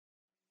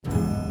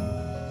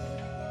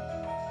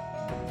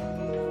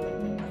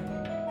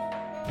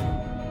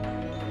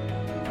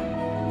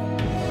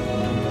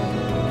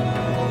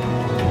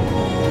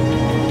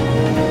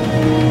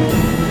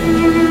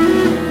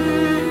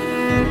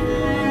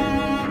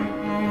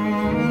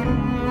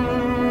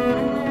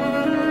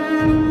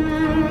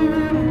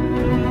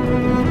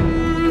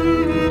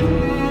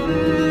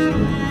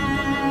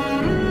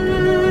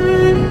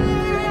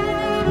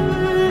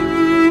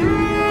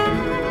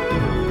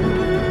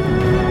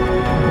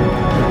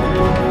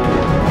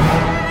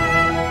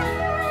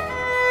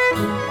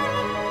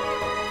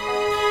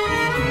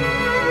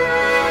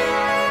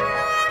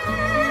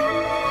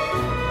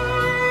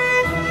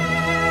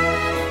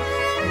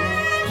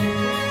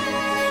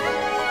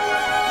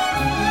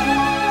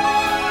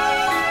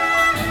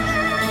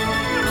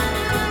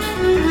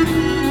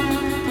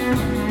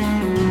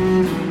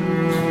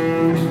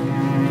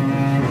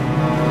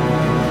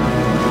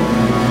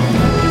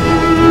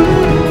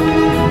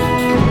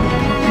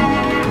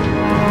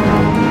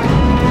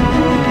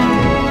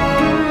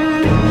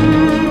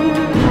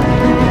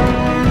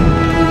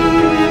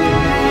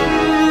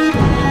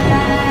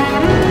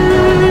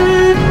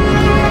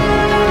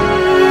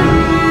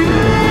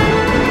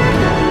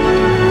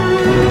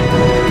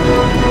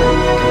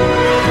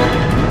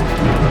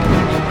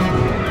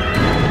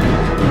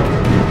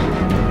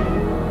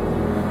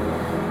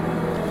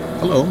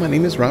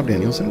name is Rob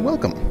Daniels, and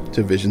welcome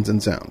to Visions in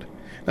Sound.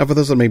 Now, for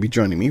those that may be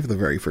joining me for the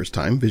very first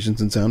time,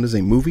 Visions in Sound is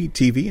a movie,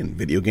 TV, and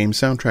video game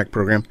soundtrack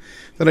program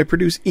that I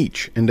produce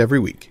each and every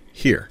week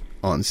here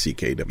on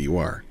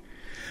CKWR.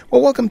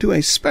 Well, welcome to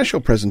a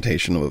special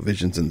presentation of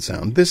Visions in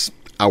Sound. This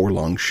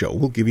hour-long show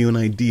will give you an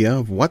idea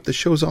of what the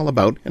show's all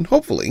about, and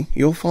hopefully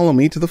you'll follow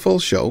me to the full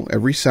show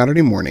every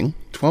Saturday morning,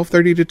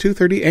 12:30 to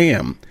 2:30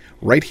 a.m.,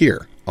 right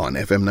here on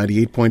FM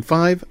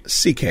 98.5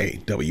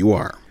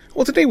 CKWR.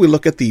 Well, today we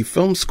look at the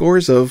film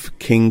scores of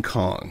King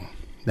Kong.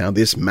 Now,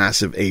 this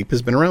massive ape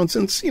has been around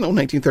since,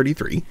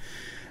 1933,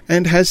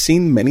 and has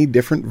seen many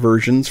different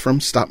versions,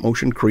 from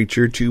stop-motion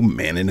creature to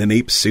man in an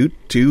ape suit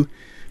to,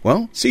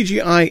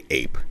 CGI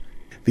ape.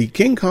 The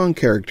King Kong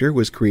character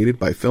was created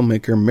by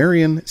filmmaker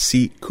Merian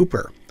C.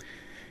 Cooper.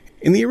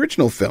 In the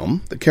original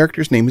film, the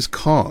character's name is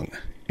Kong,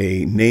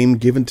 a name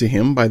given to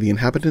him by the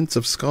inhabitants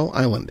of Skull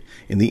Island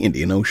in the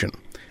Indian Ocean,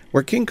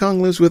 where King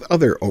Kong lives with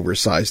other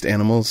oversized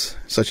animals,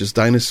 such as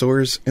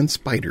dinosaurs and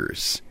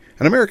spiders.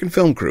 An American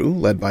film crew,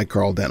 led by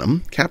Carl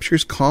Denham,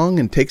 captures Kong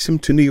and takes him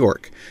to New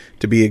York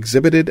to be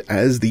exhibited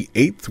as the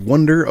eighth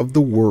wonder of the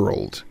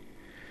world.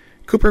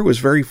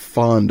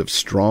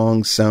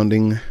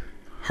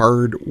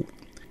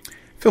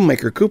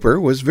 Filmmaker Cooper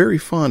was very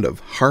fond of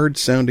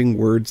hard-sounding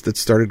words that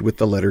started with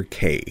the letter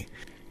K.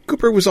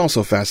 Cooper was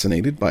also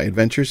fascinated by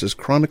adventures as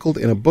chronicled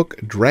in a book,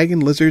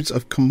 Dragon Lizards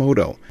of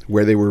Komodo,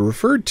 where they were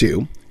referred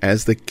to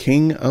as the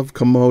King of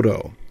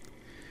Komodo.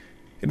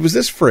 It was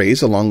this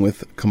phrase, along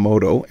with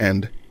Komodo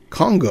and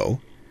Congo,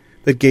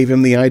 that gave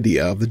him the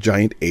idea of the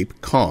giant ape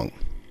Kong.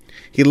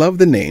 He loved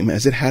the name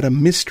as it had a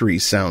mystery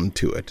sound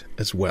to it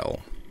as well.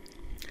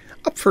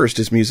 Up first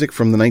is music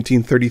from the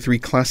 1933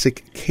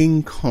 classic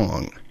King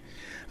Kong.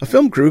 A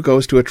film crew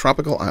goes to a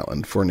tropical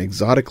island for an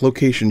exotic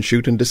location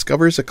shoot and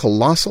discovers a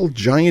colossal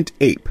giant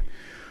ape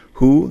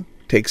who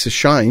takes a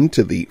shine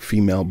to the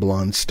female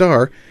blonde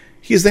star.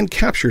 He is then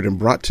captured and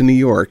brought to New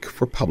York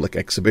for public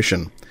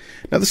exhibition.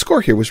 Now, the score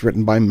here was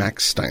written by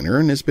Max Steiner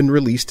and has been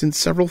released in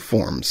several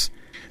forms.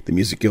 The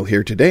music you'll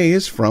hear today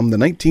is from the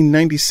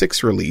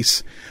 1996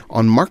 release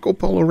on Marco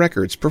Polo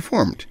Records,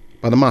 performed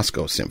by the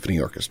Moscow Symphony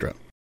Orchestra.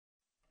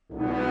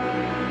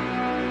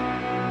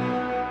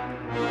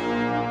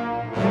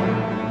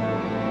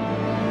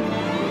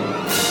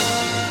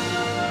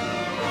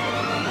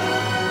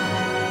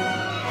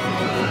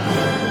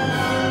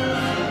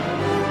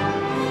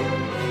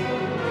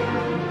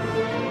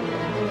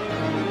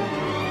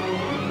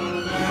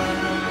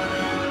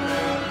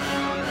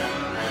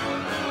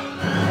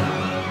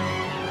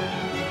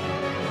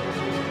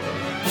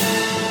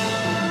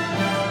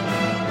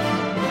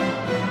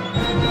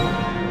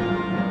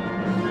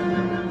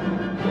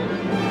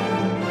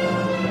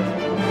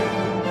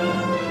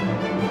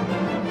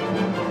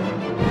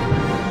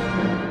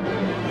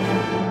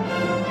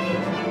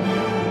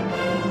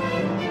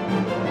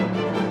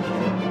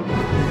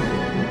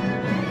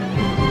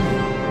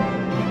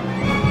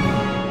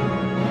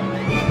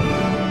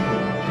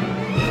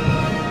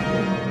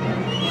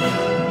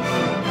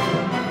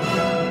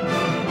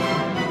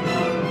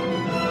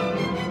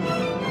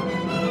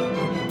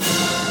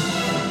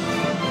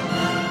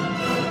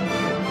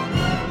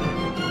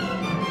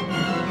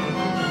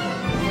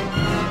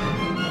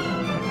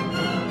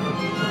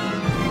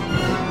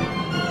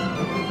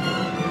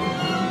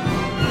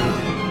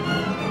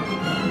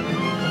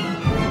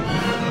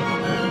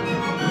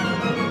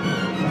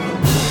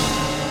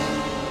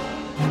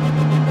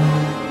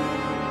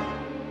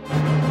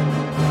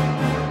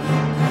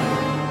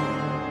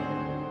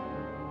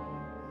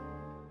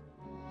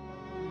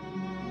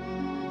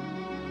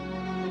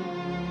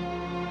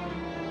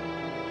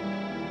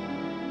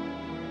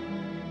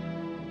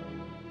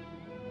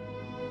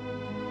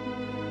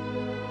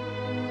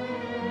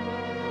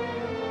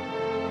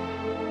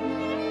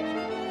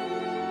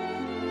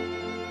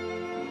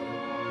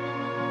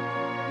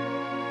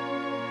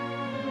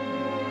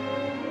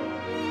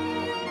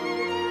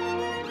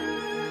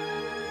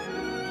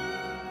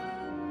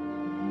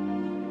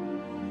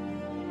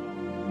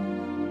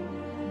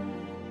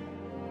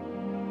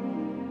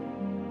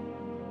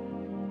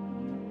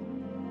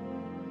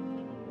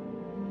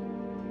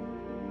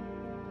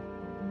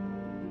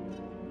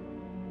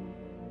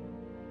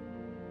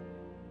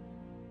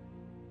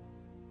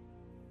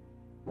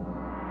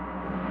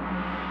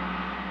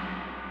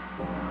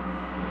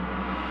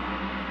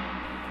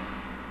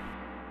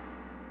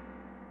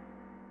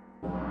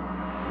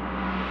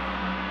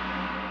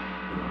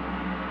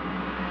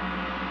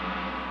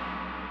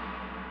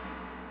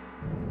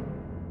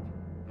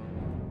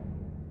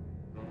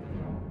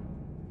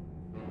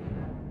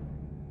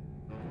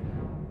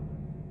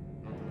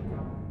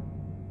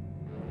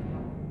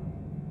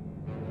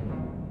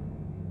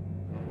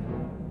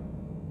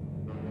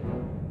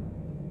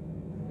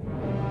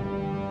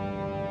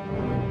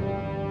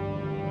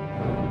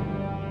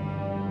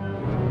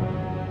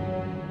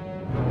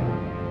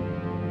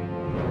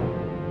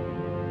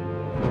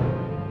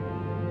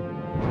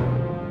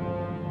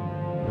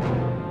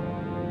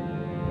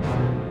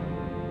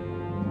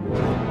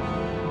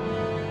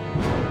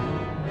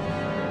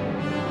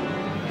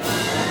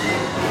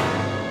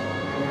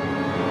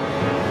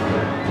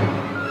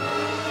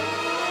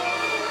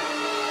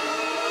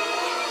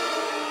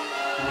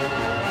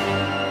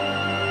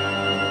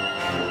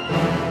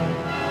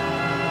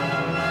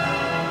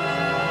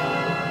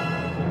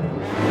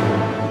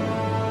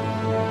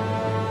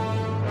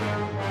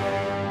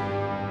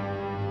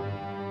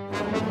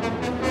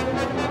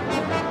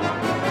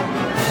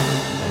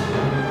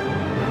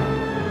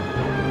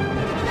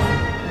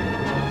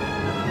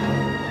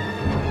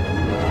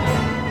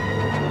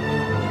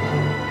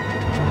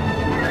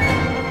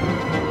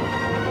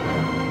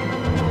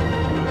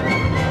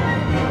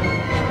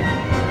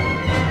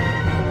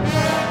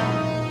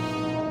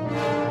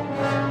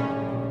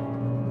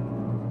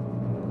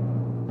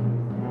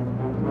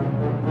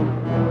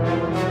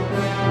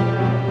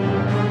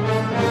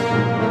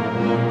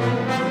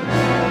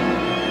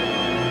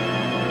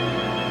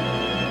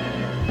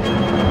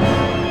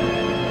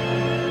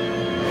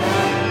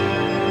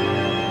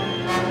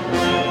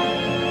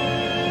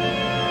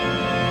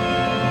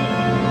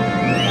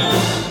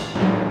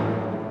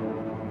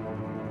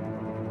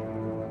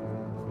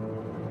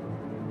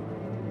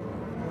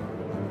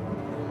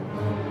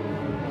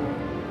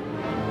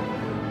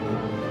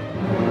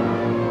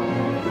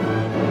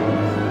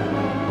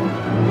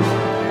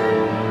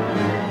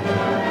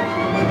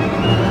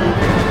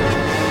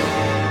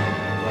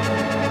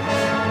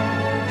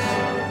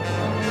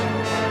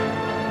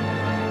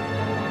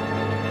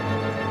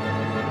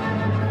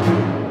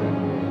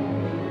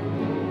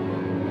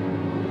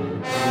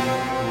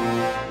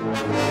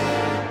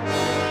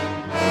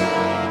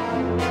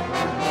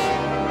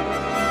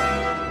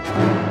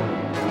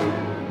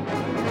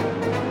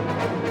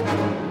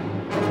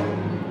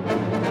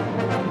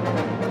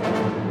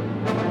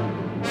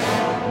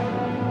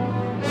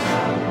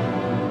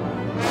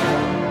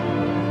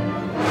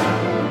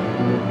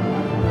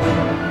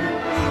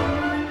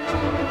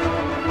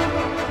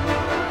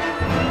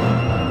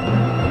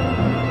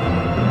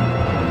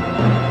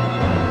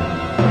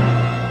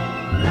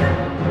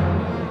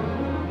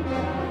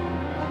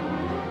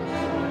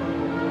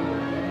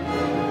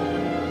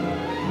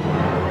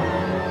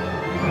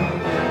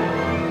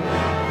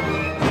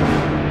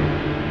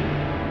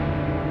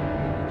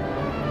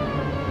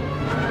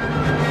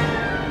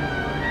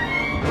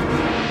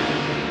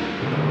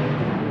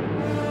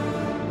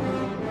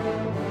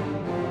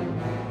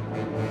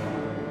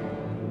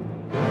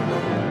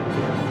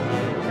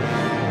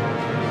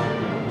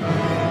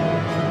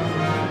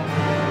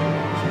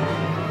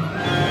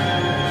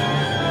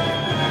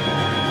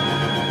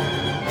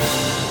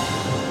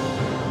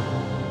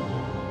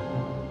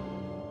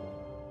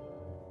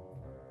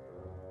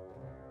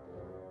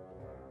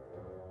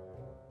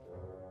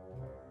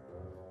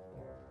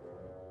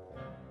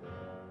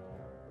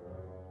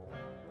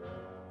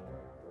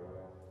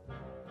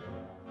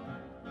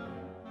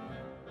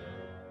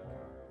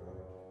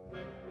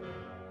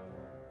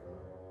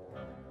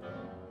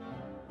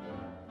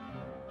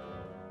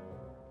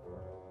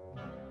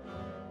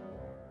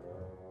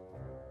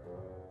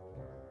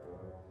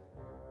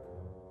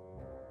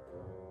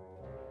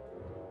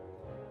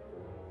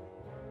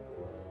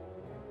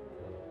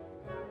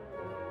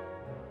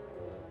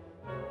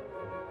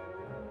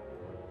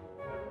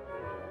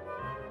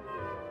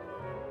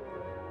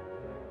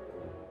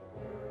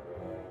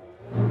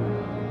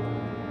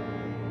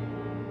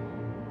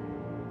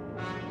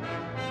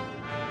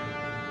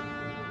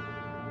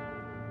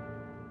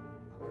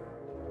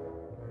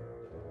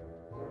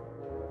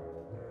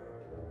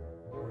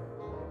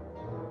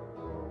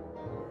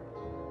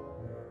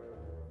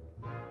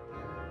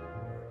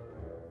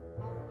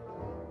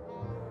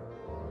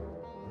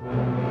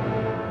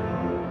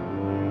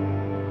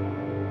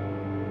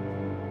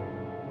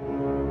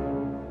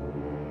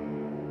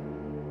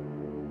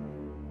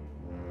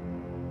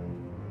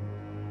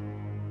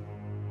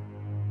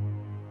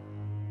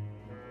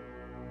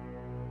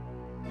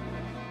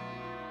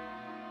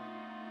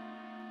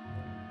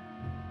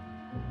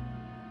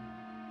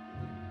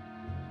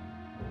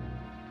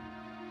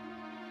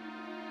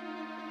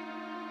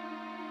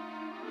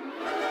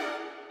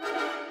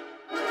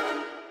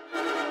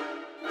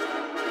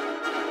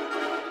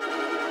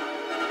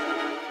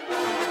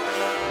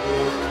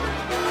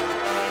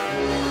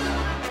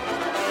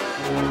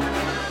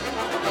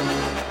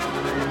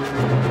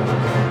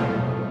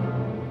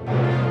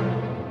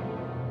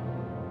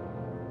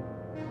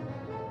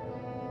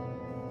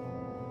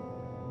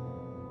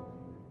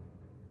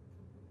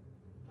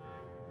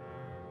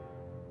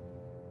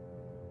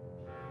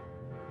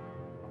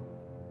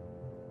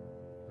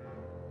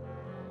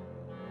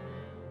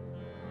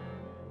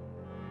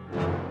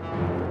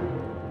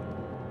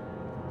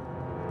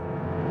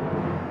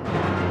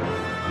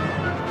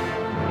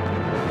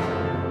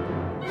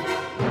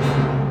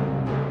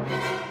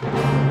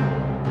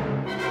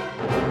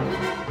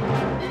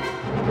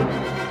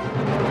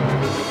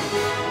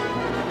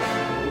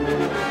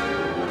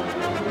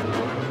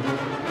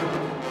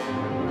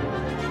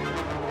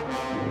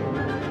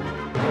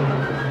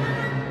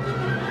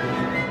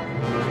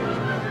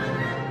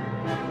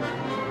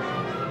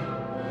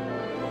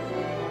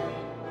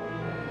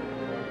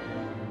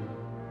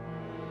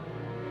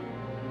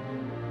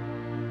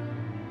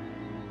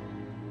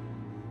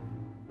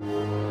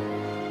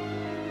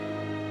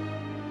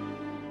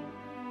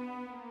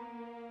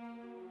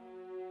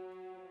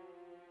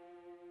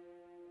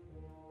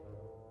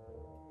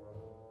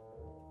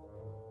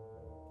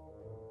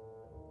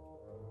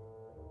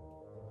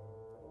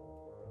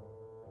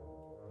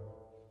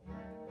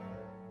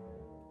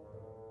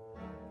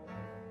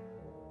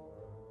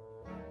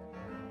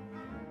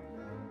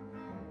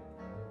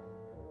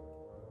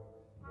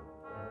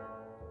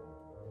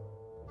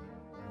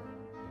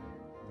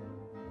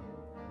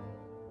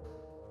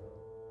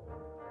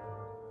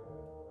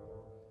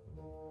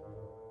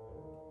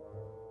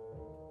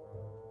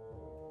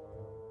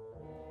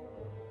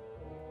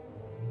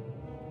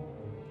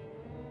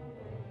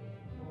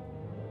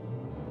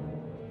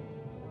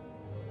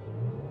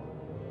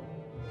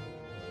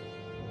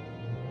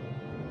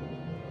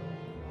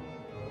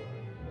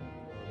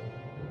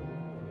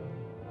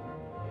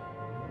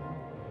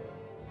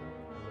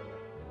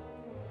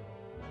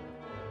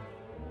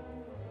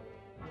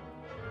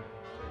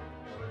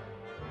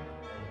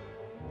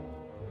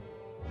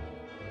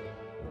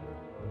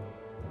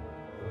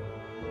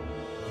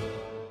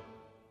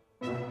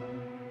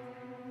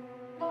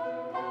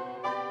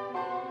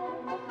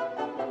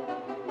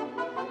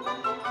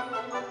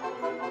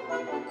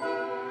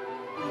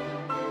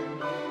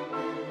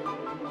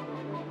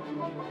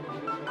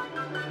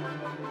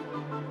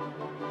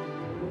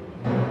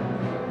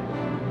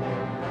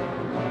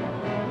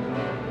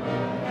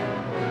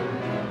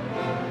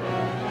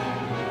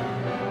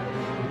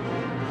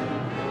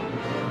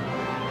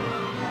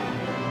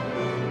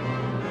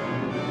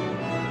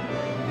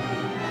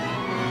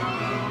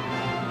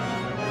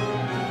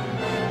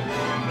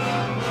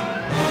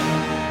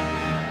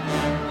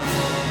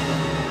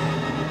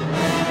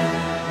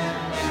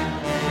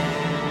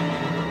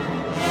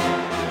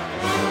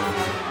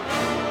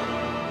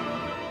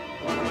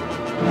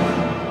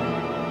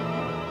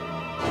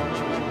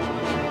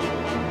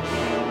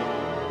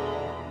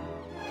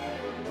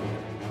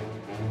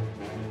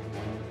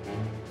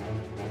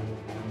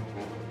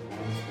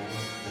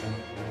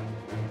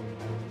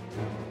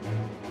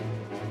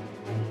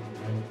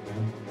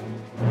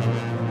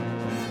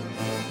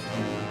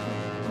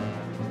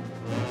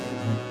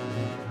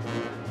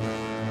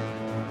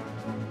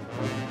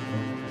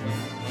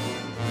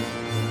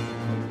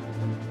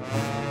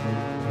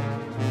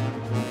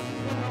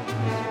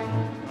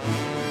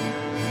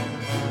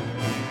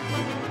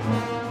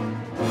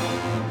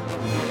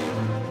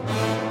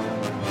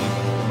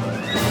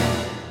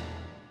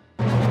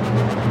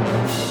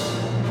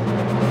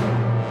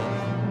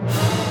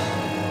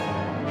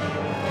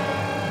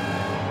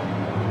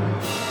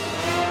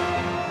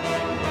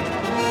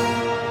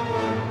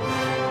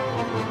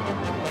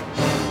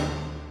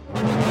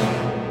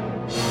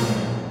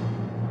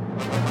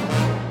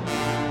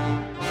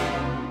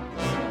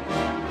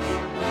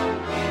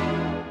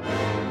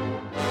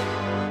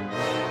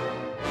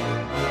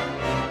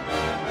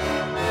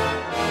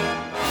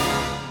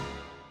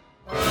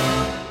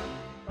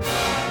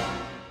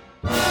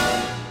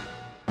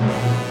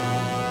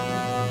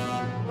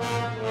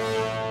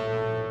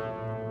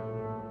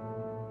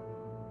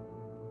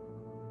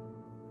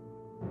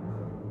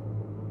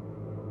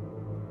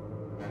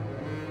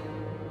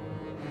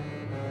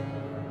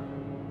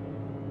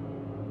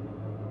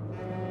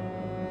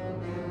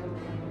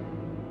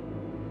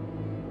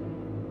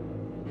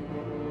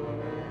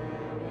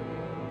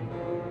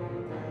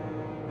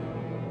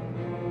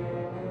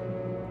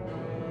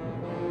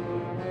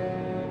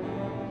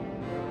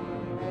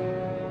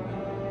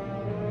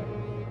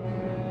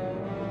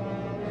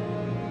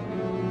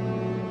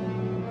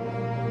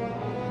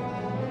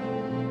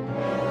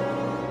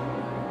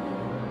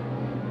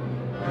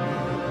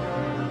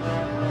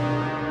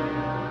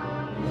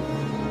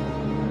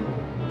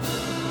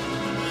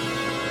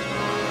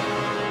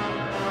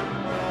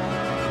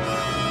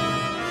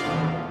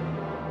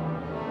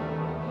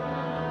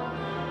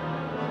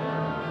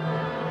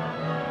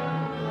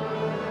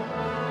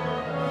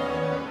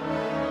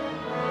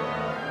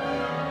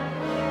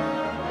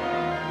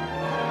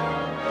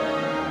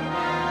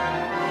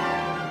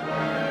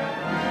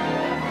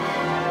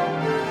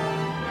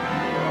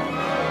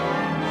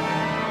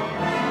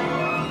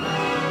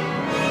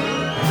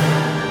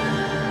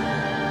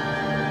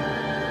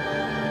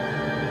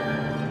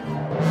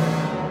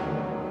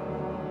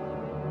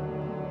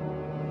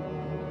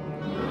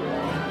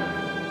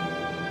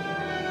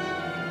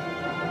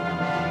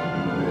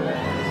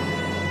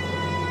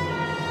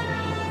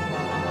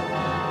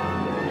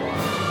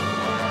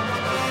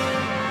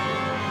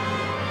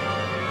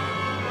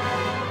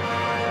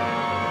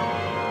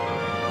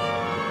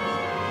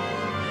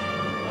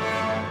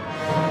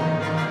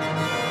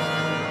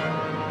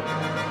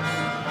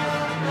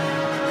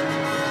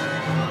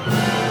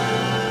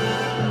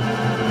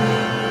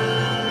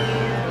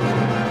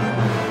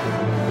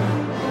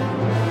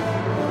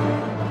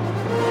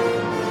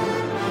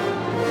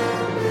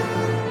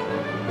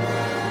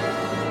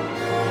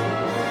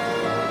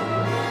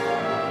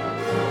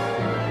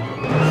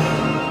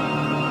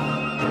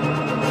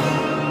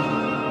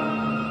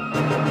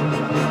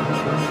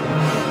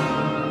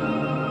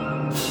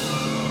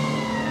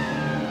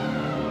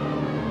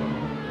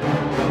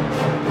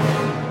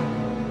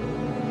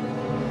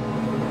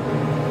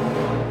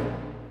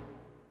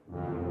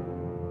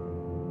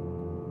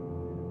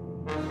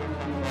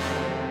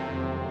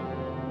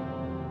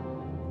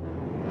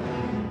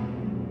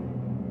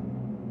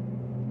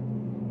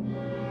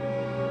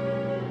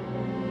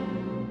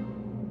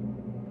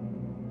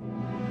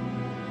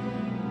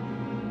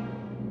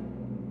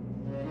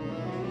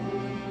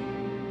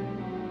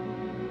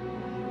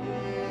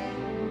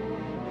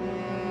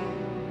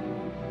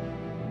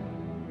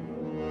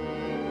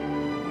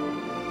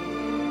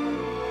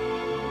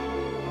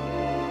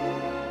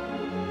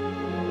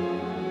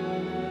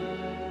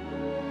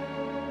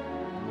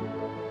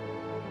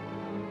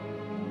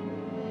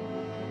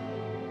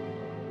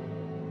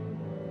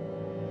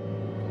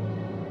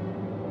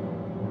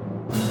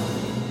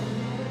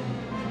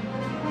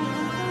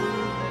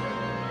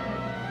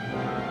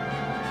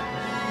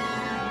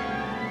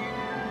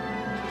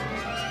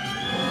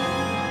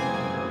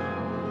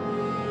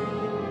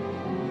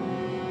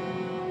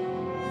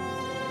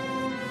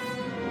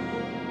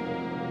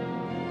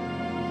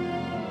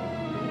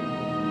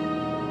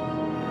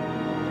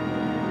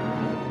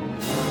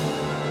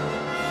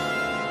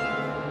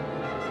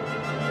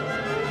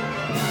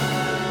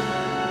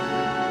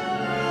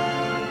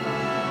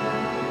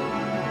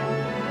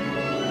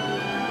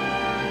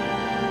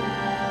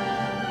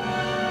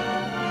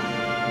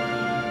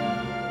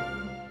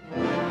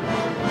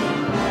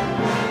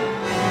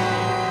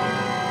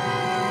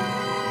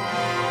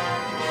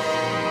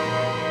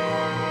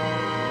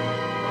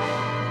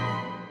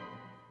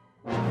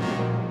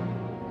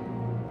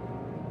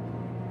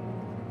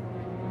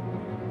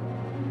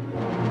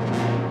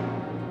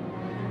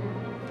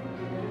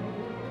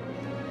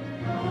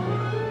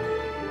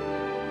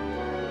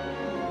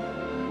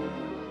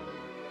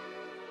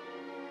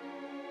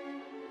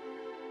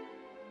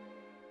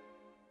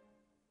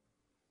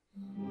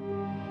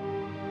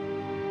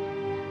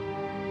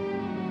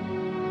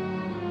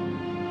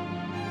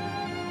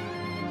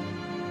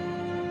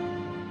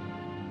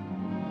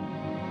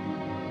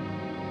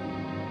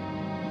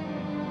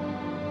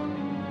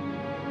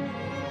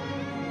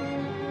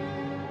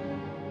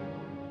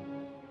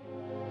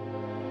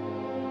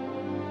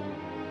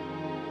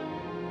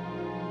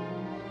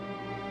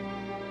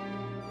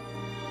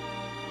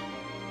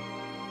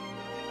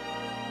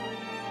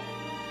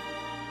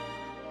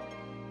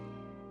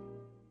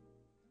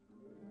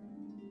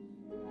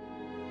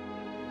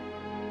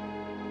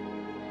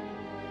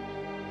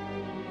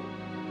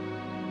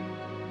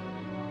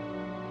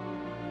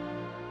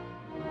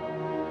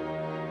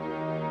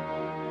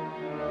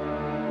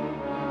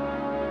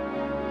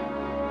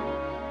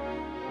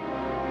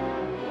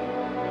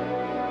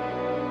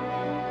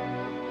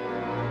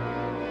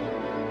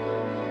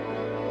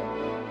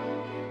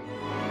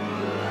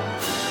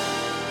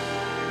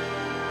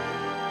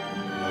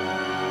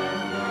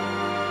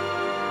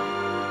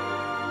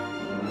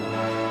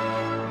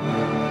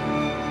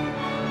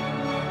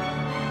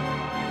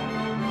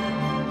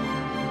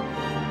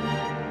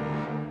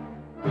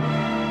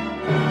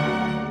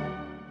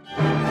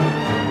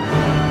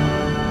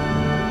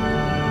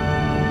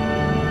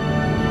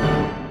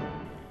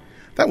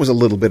 That was a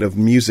little bit of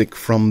music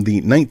from the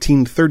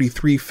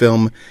 1933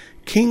 film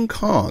King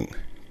Kong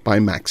by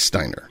Max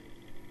Steiner.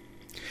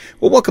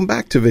 Well, welcome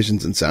back to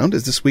Visions in Sound,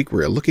 as this week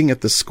we're looking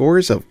at the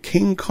scores of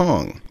King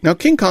Kong. Now,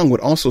 King Kong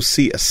would also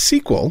see a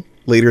sequel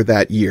later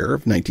that year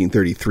of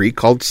 1933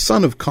 called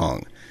Son of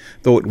Kong,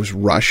 though it was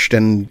rushed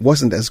and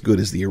wasn't as good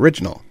as the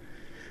original.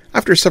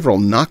 After several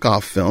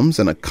knockoff films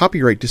and a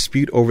copyright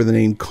dispute over the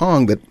name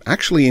Kong that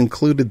actually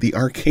included the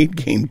arcade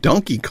game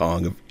Donkey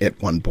Kong at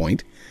one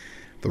point,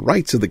 the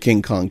rights of the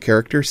King Kong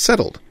character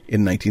settled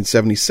in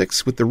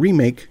 1976 with the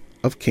remake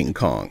of King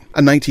Kong. A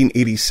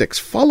 1986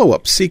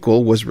 follow-up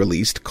sequel was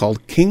released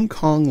called King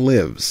Kong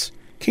Lives.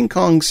 King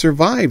Kong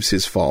survives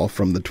his fall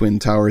from the Twin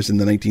Towers in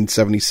the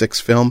 1976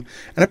 film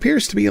and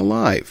appears to be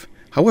alive.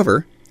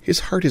 However, his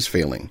heart is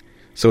failing,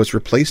 so it's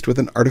replaced with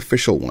an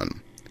artificial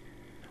one.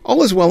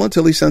 All is well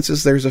until he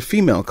senses there's a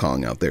female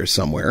Kong out there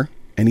somewhere,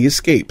 and he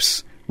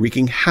escapes,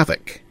 wreaking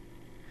havoc.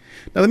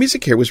 Now, the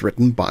music here was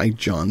written by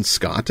John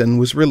Scott and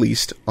was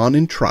released on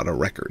Intrada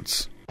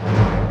Records.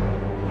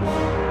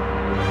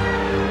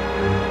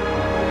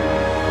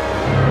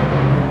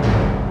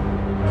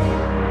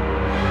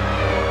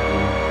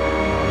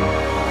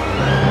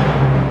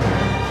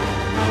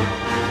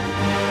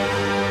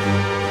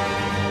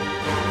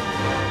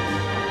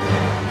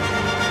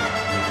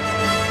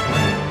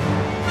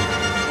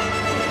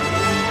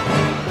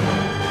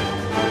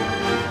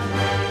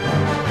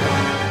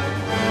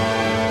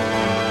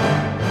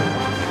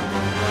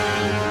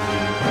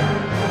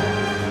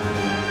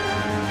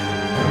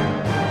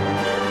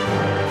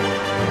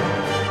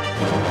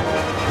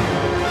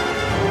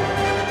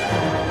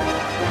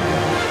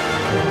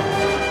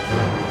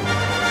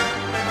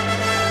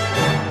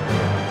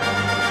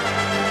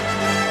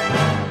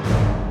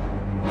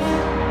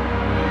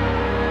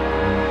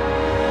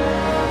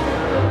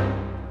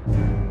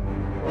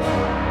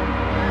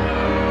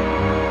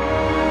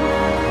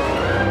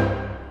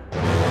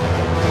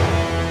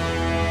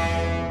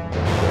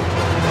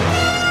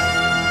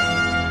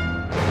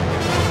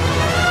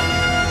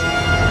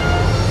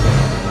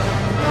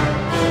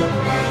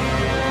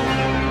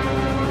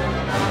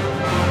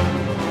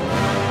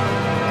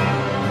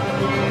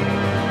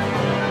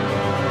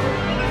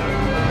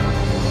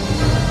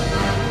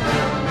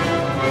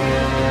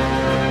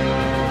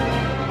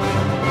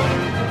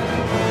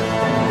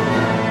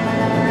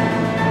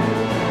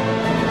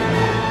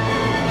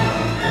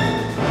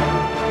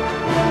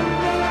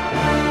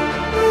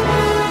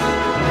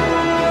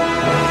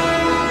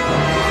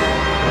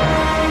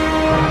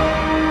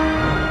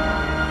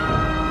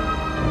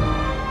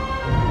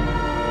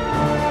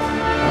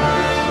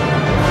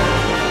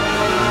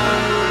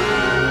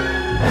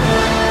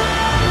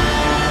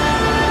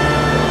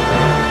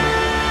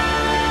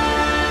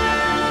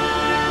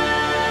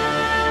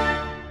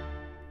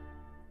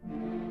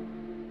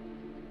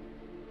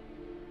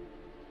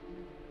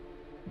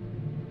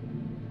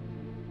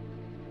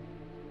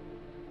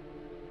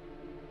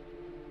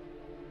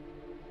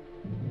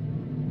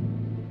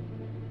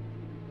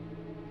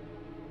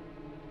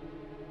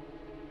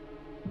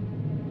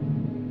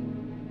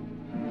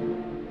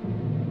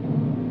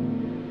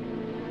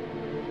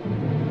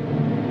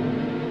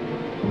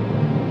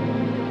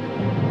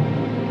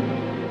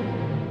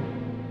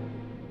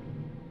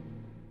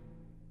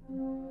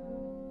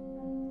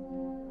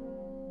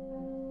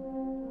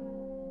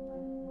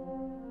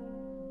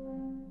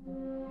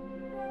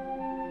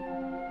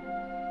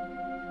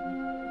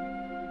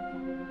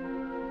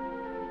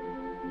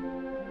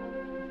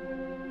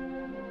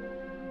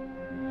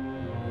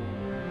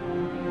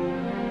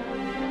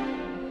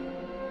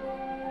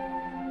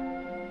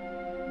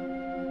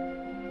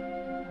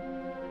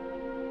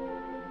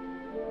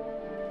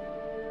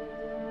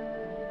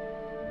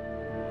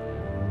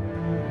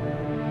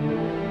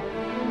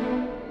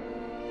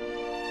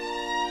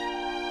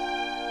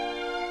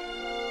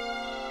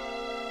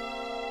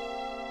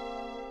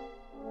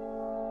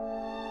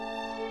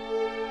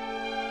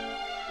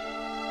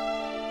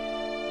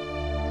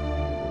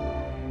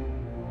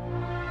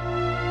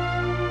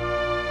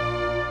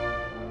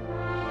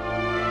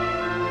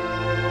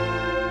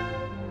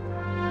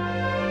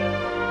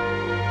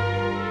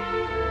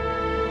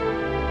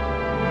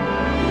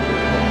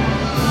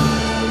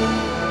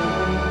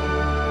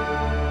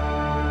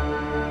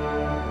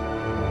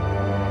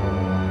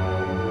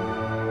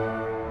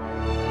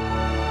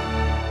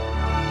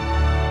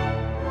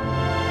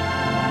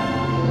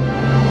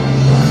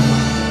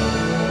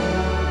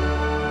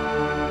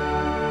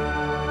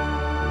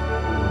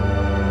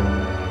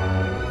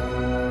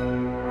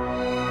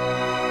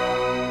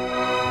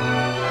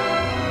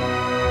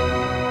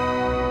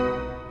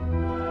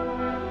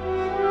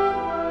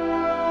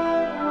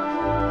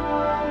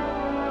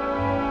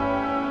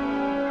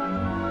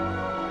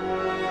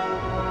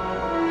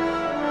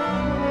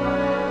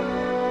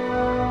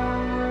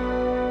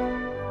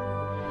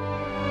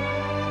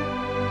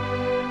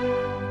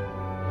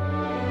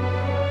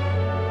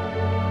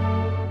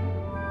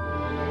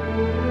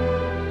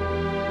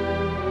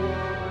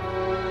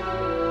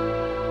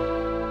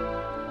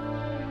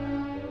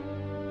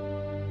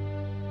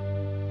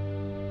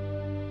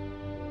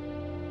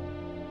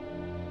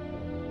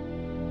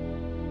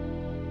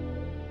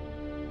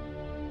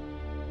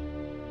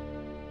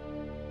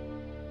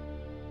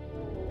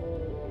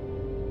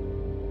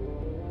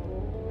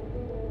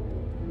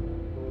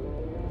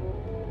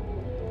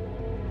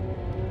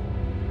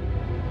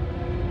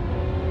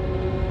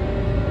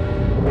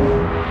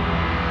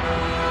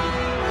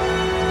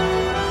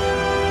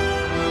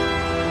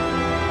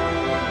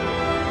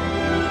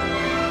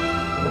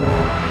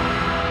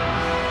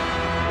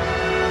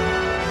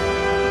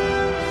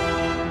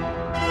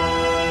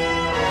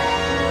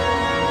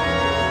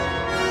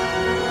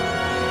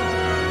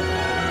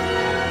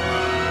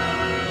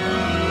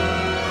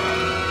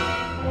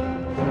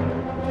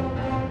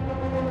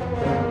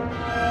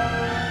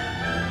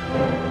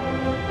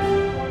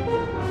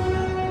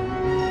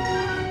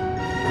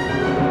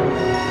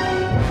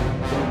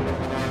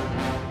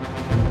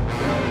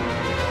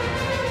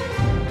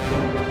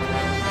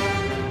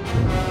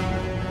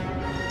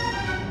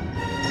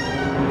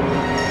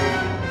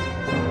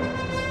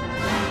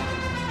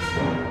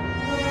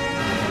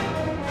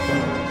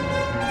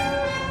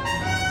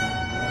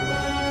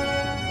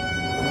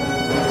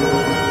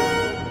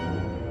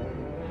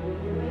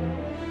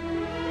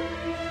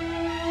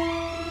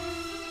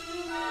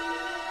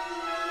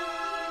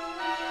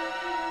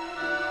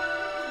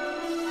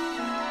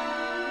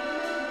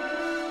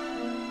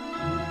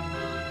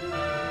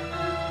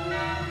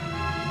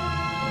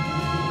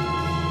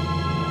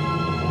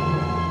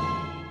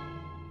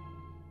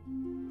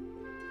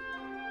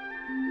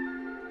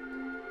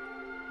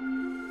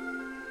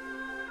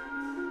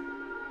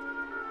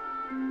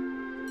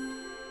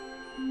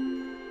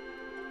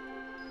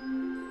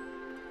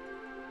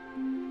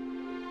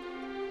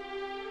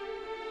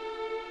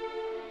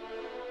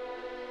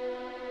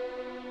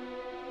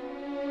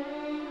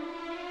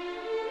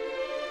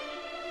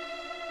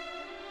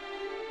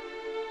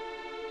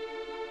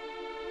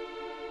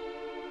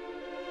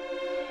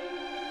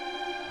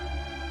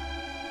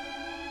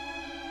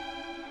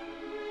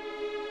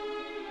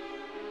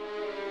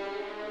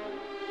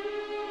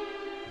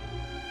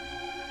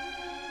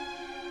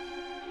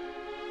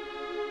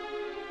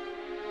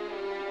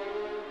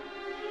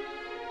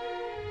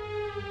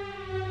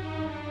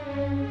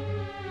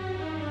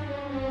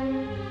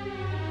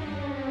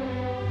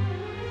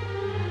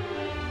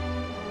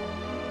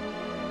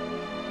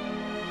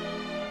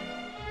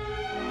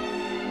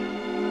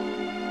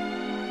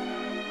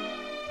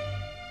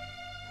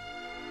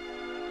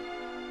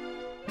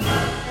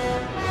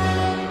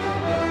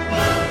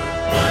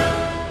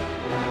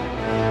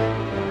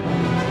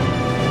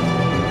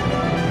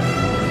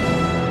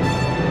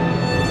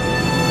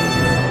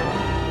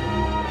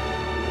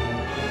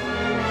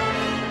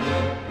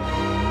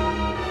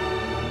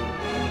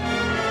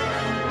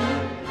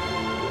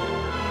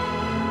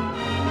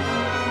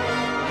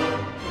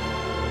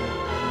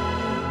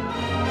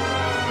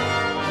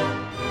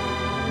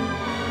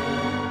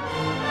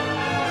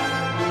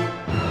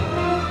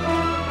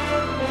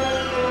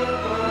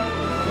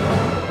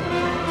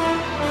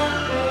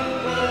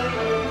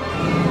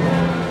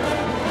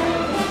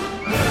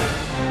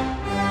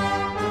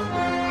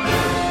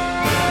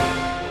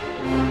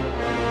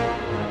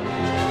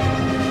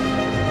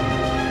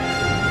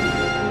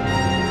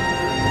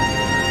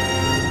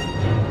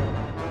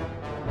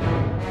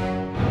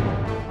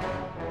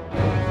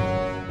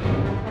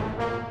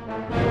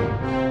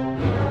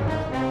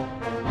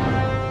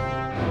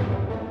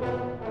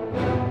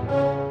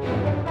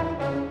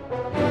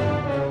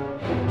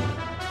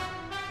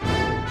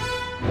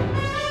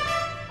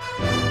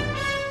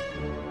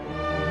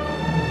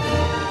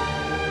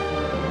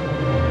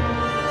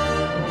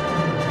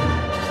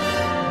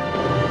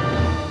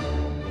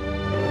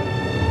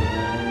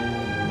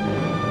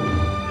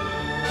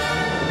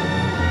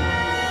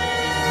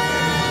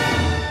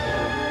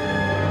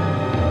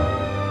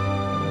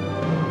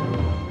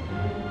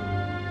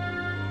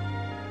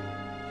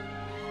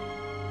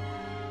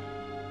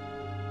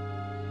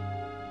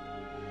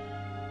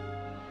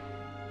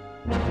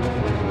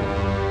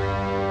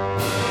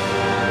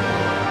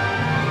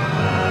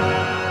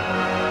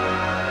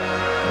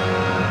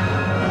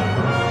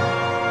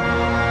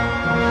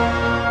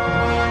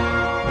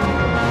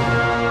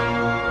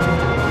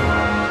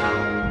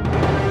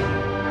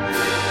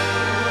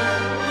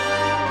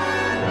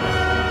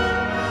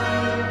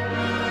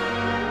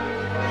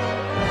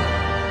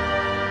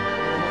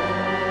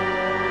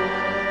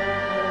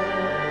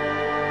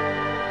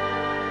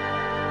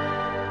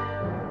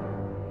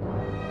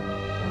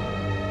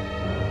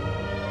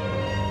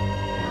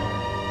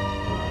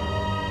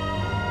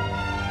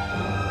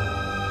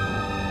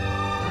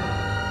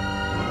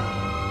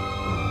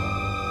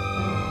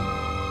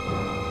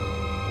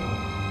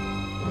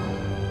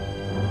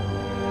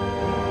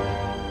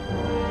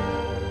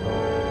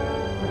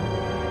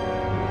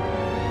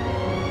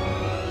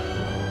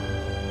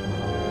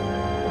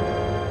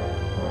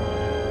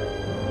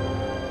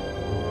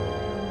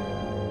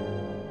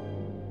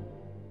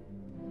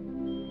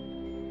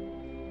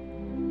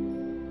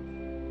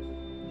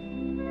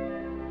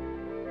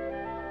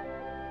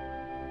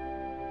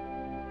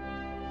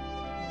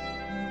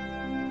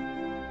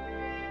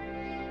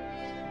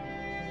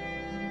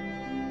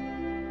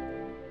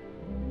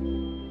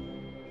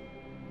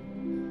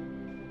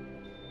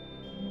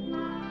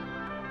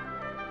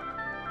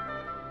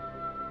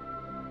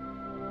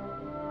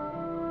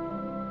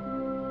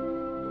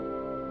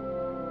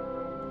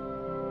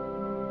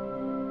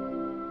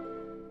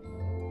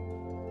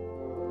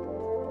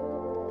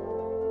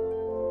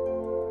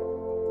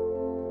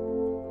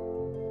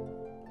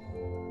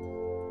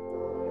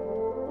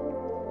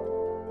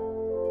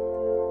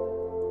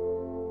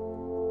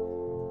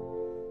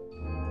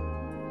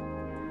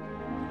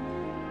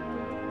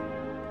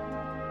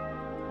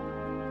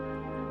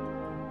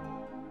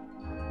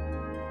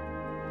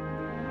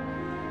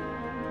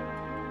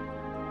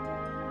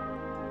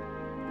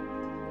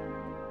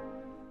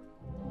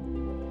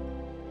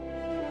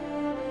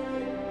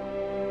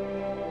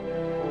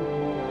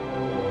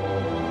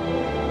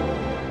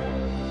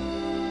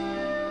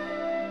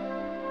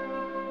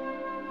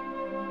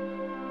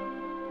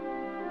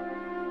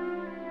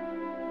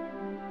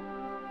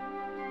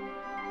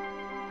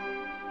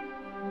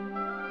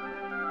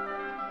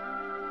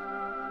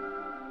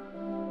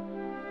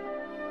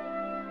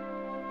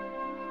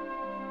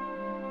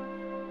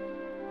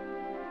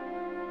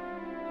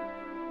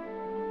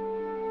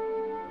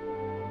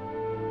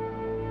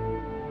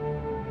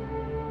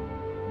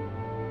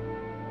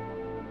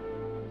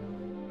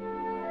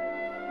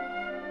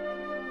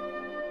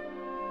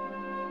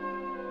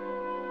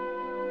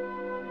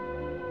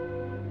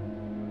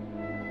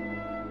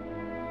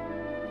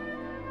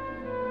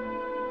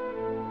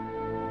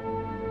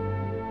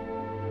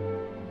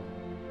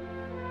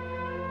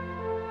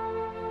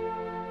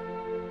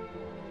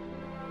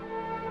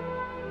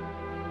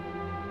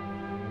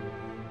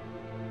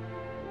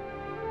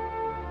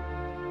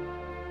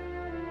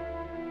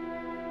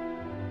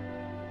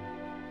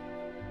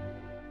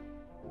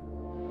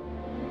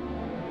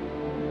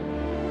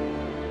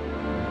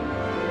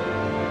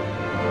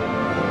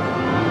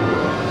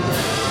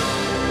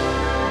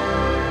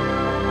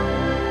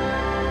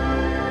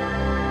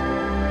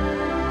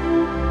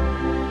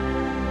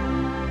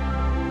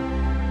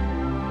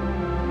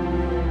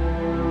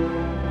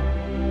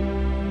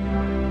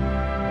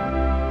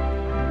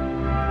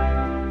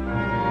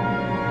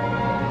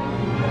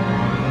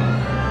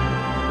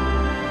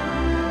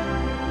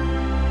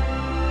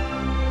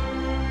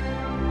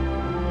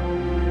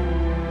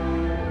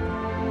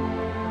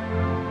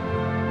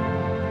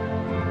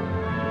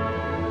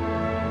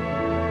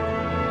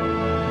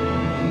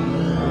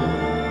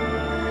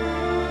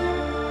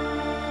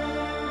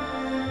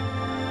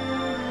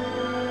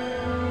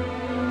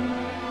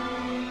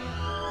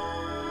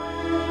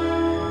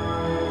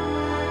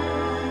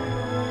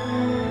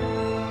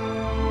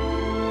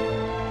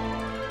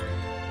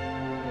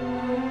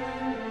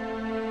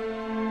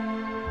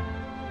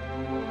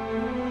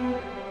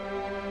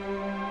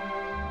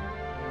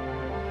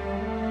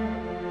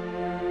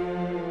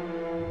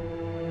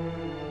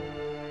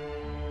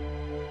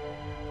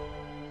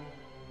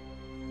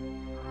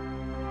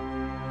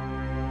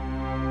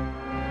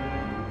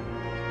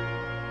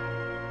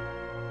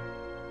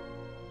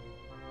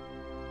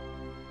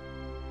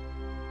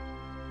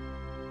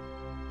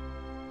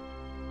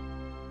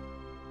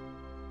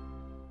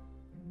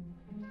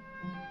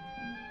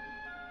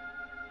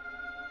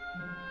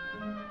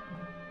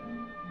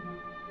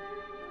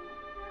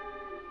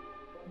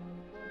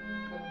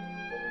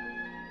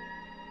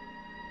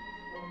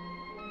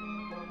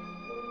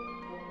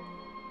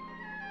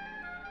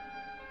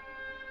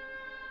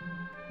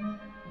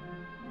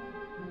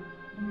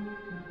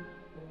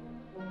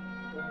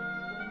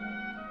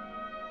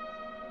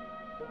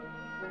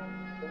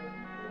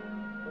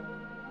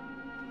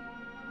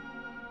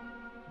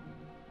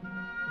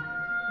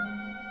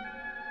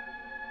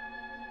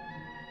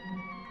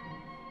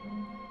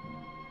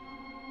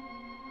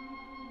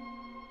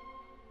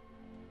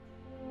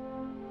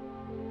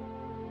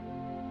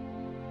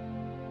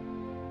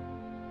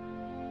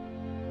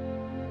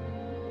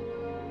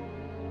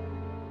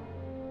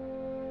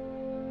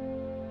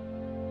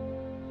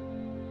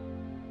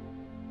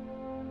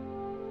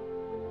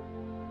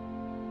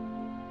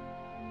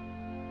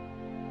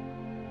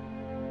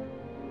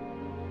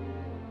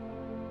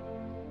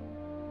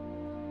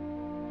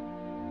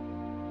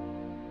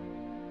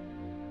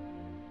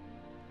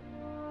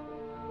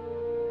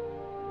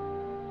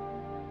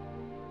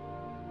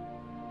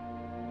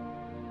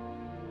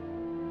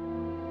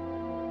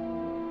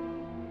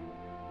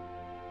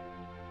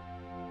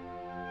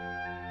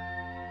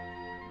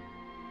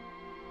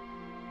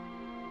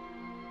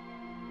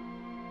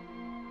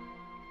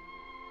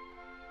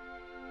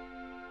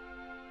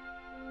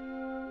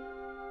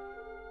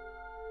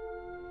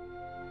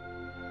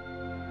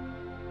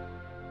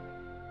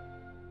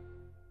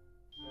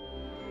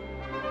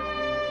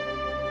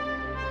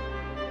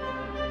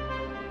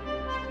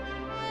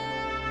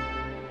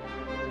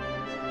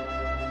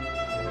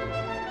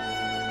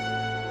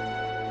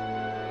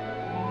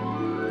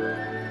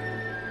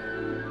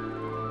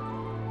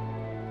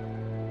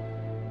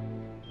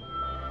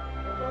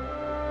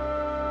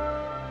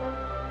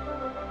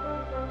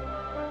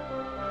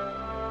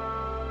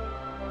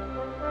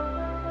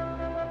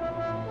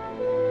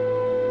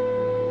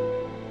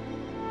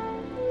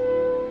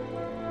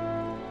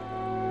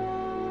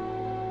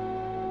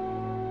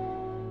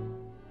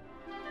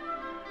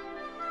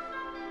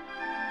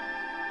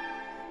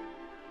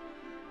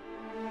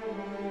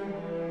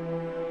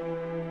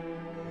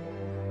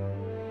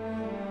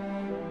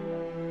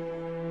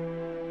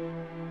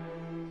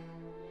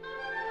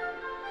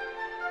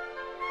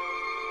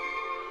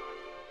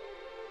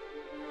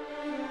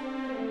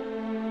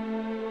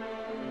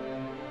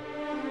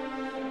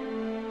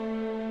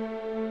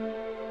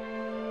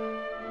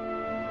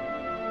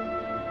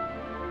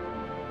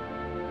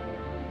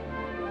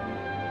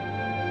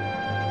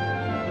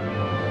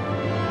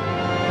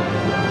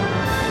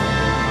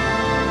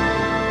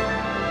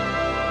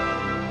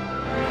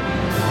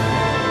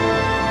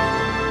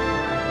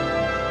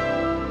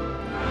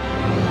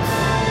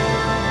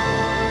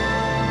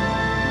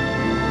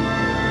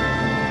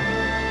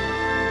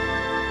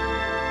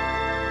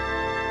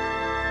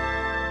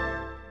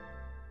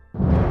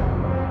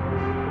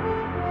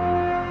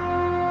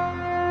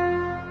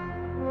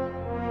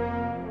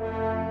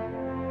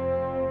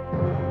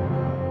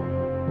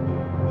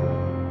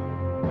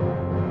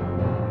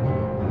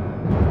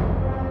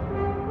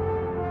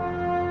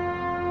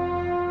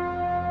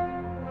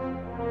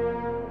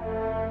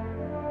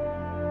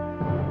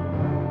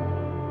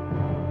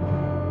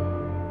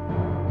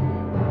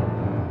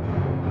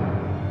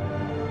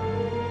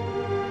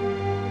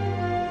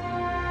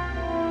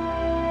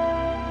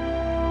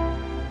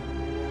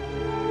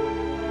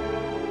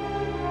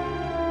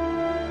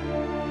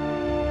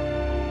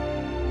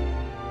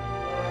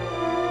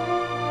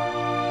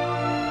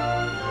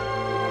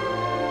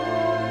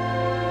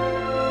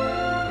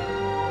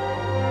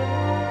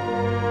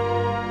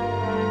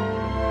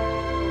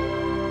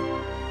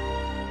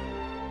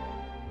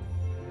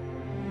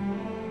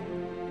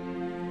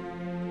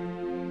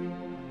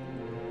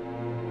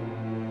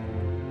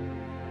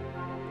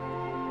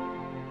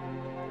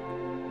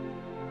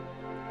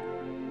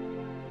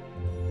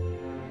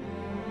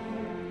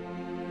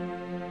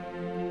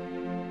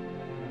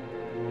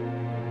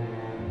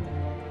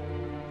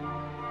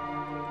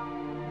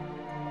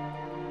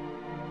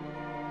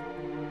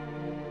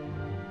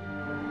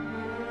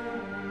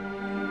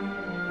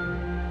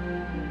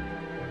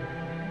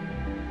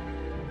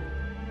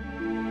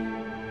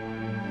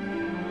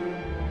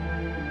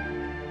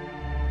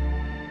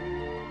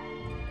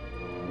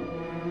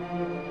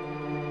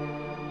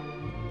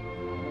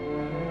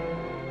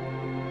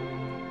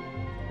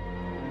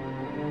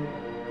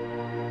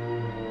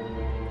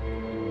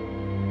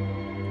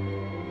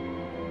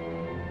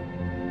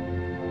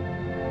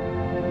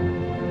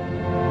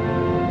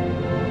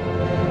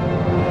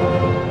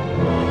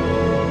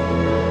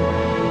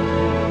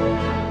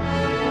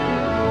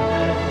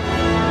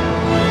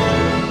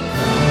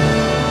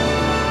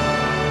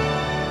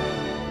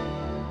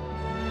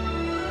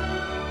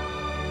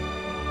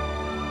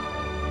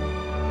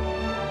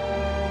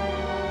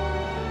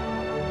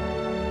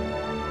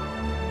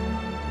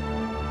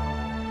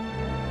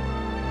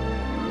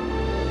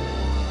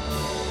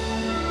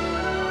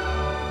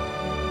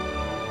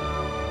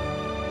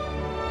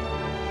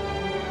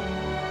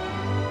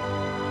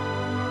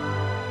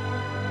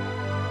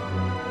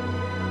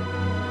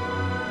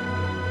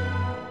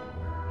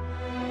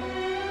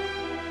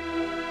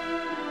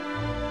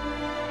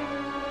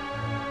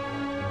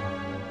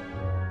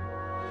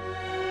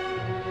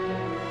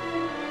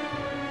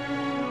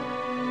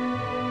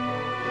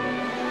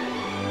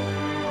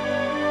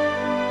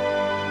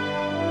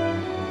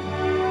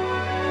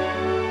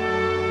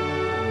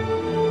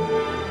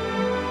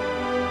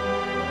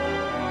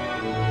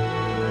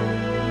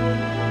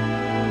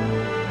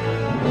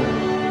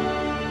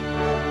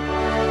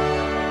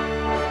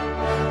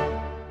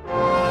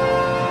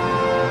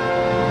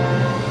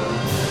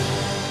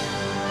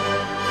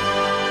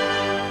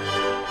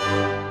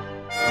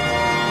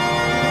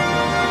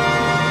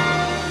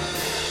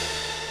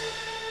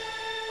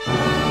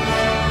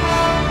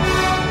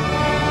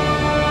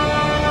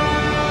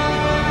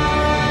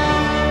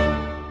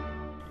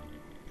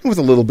 with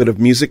a little bit of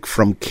music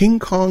from King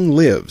Kong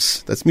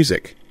Lives. That's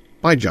music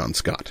by John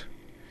Scott.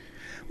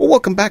 Well,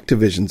 welcome back to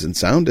Visions in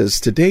Sound,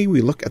 as today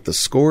we look at the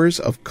scores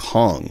of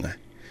Kong.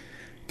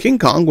 King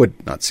Kong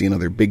would not see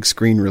another big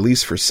screen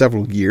release for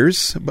several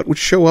years, but would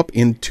show up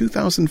in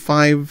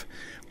 2005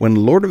 when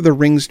Lord of the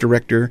Rings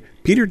director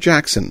Peter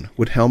Jackson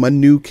would helm a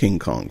new King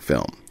Kong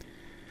film.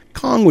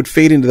 Kong would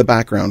fade into the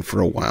background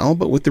for a while,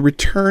 but with the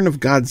return of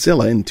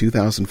Godzilla in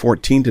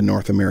 2014 to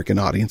North American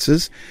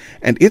audiences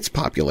and its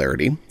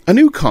popularity, a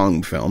new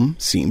Kong film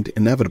seemed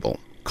inevitable.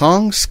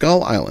 Kong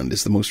Skull Island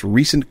is the most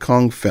recent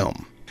Kong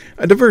film.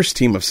 A diverse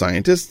team of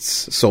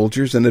scientists,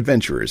 soldiers, and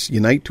adventurers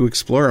unite to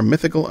explore a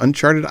mythical,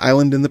 uncharted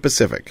island in the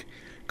Pacific.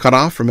 Cut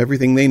off from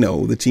everything they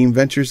know, the team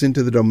ventures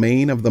into the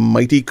domain of the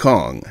mighty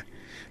Kong,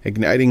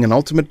 igniting an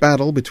ultimate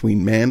battle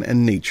between man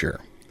and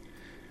nature.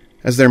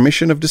 As their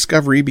mission of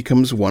discovery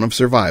becomes one of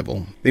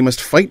survival, they must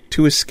fight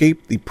to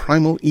escape the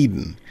primal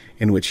Eden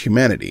in which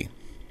humanity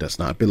does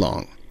not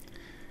belong.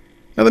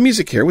 Now, the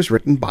music here was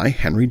written by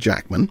Henry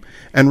Jackman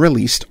and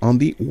released on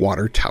the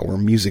Water Tower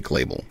music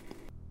label.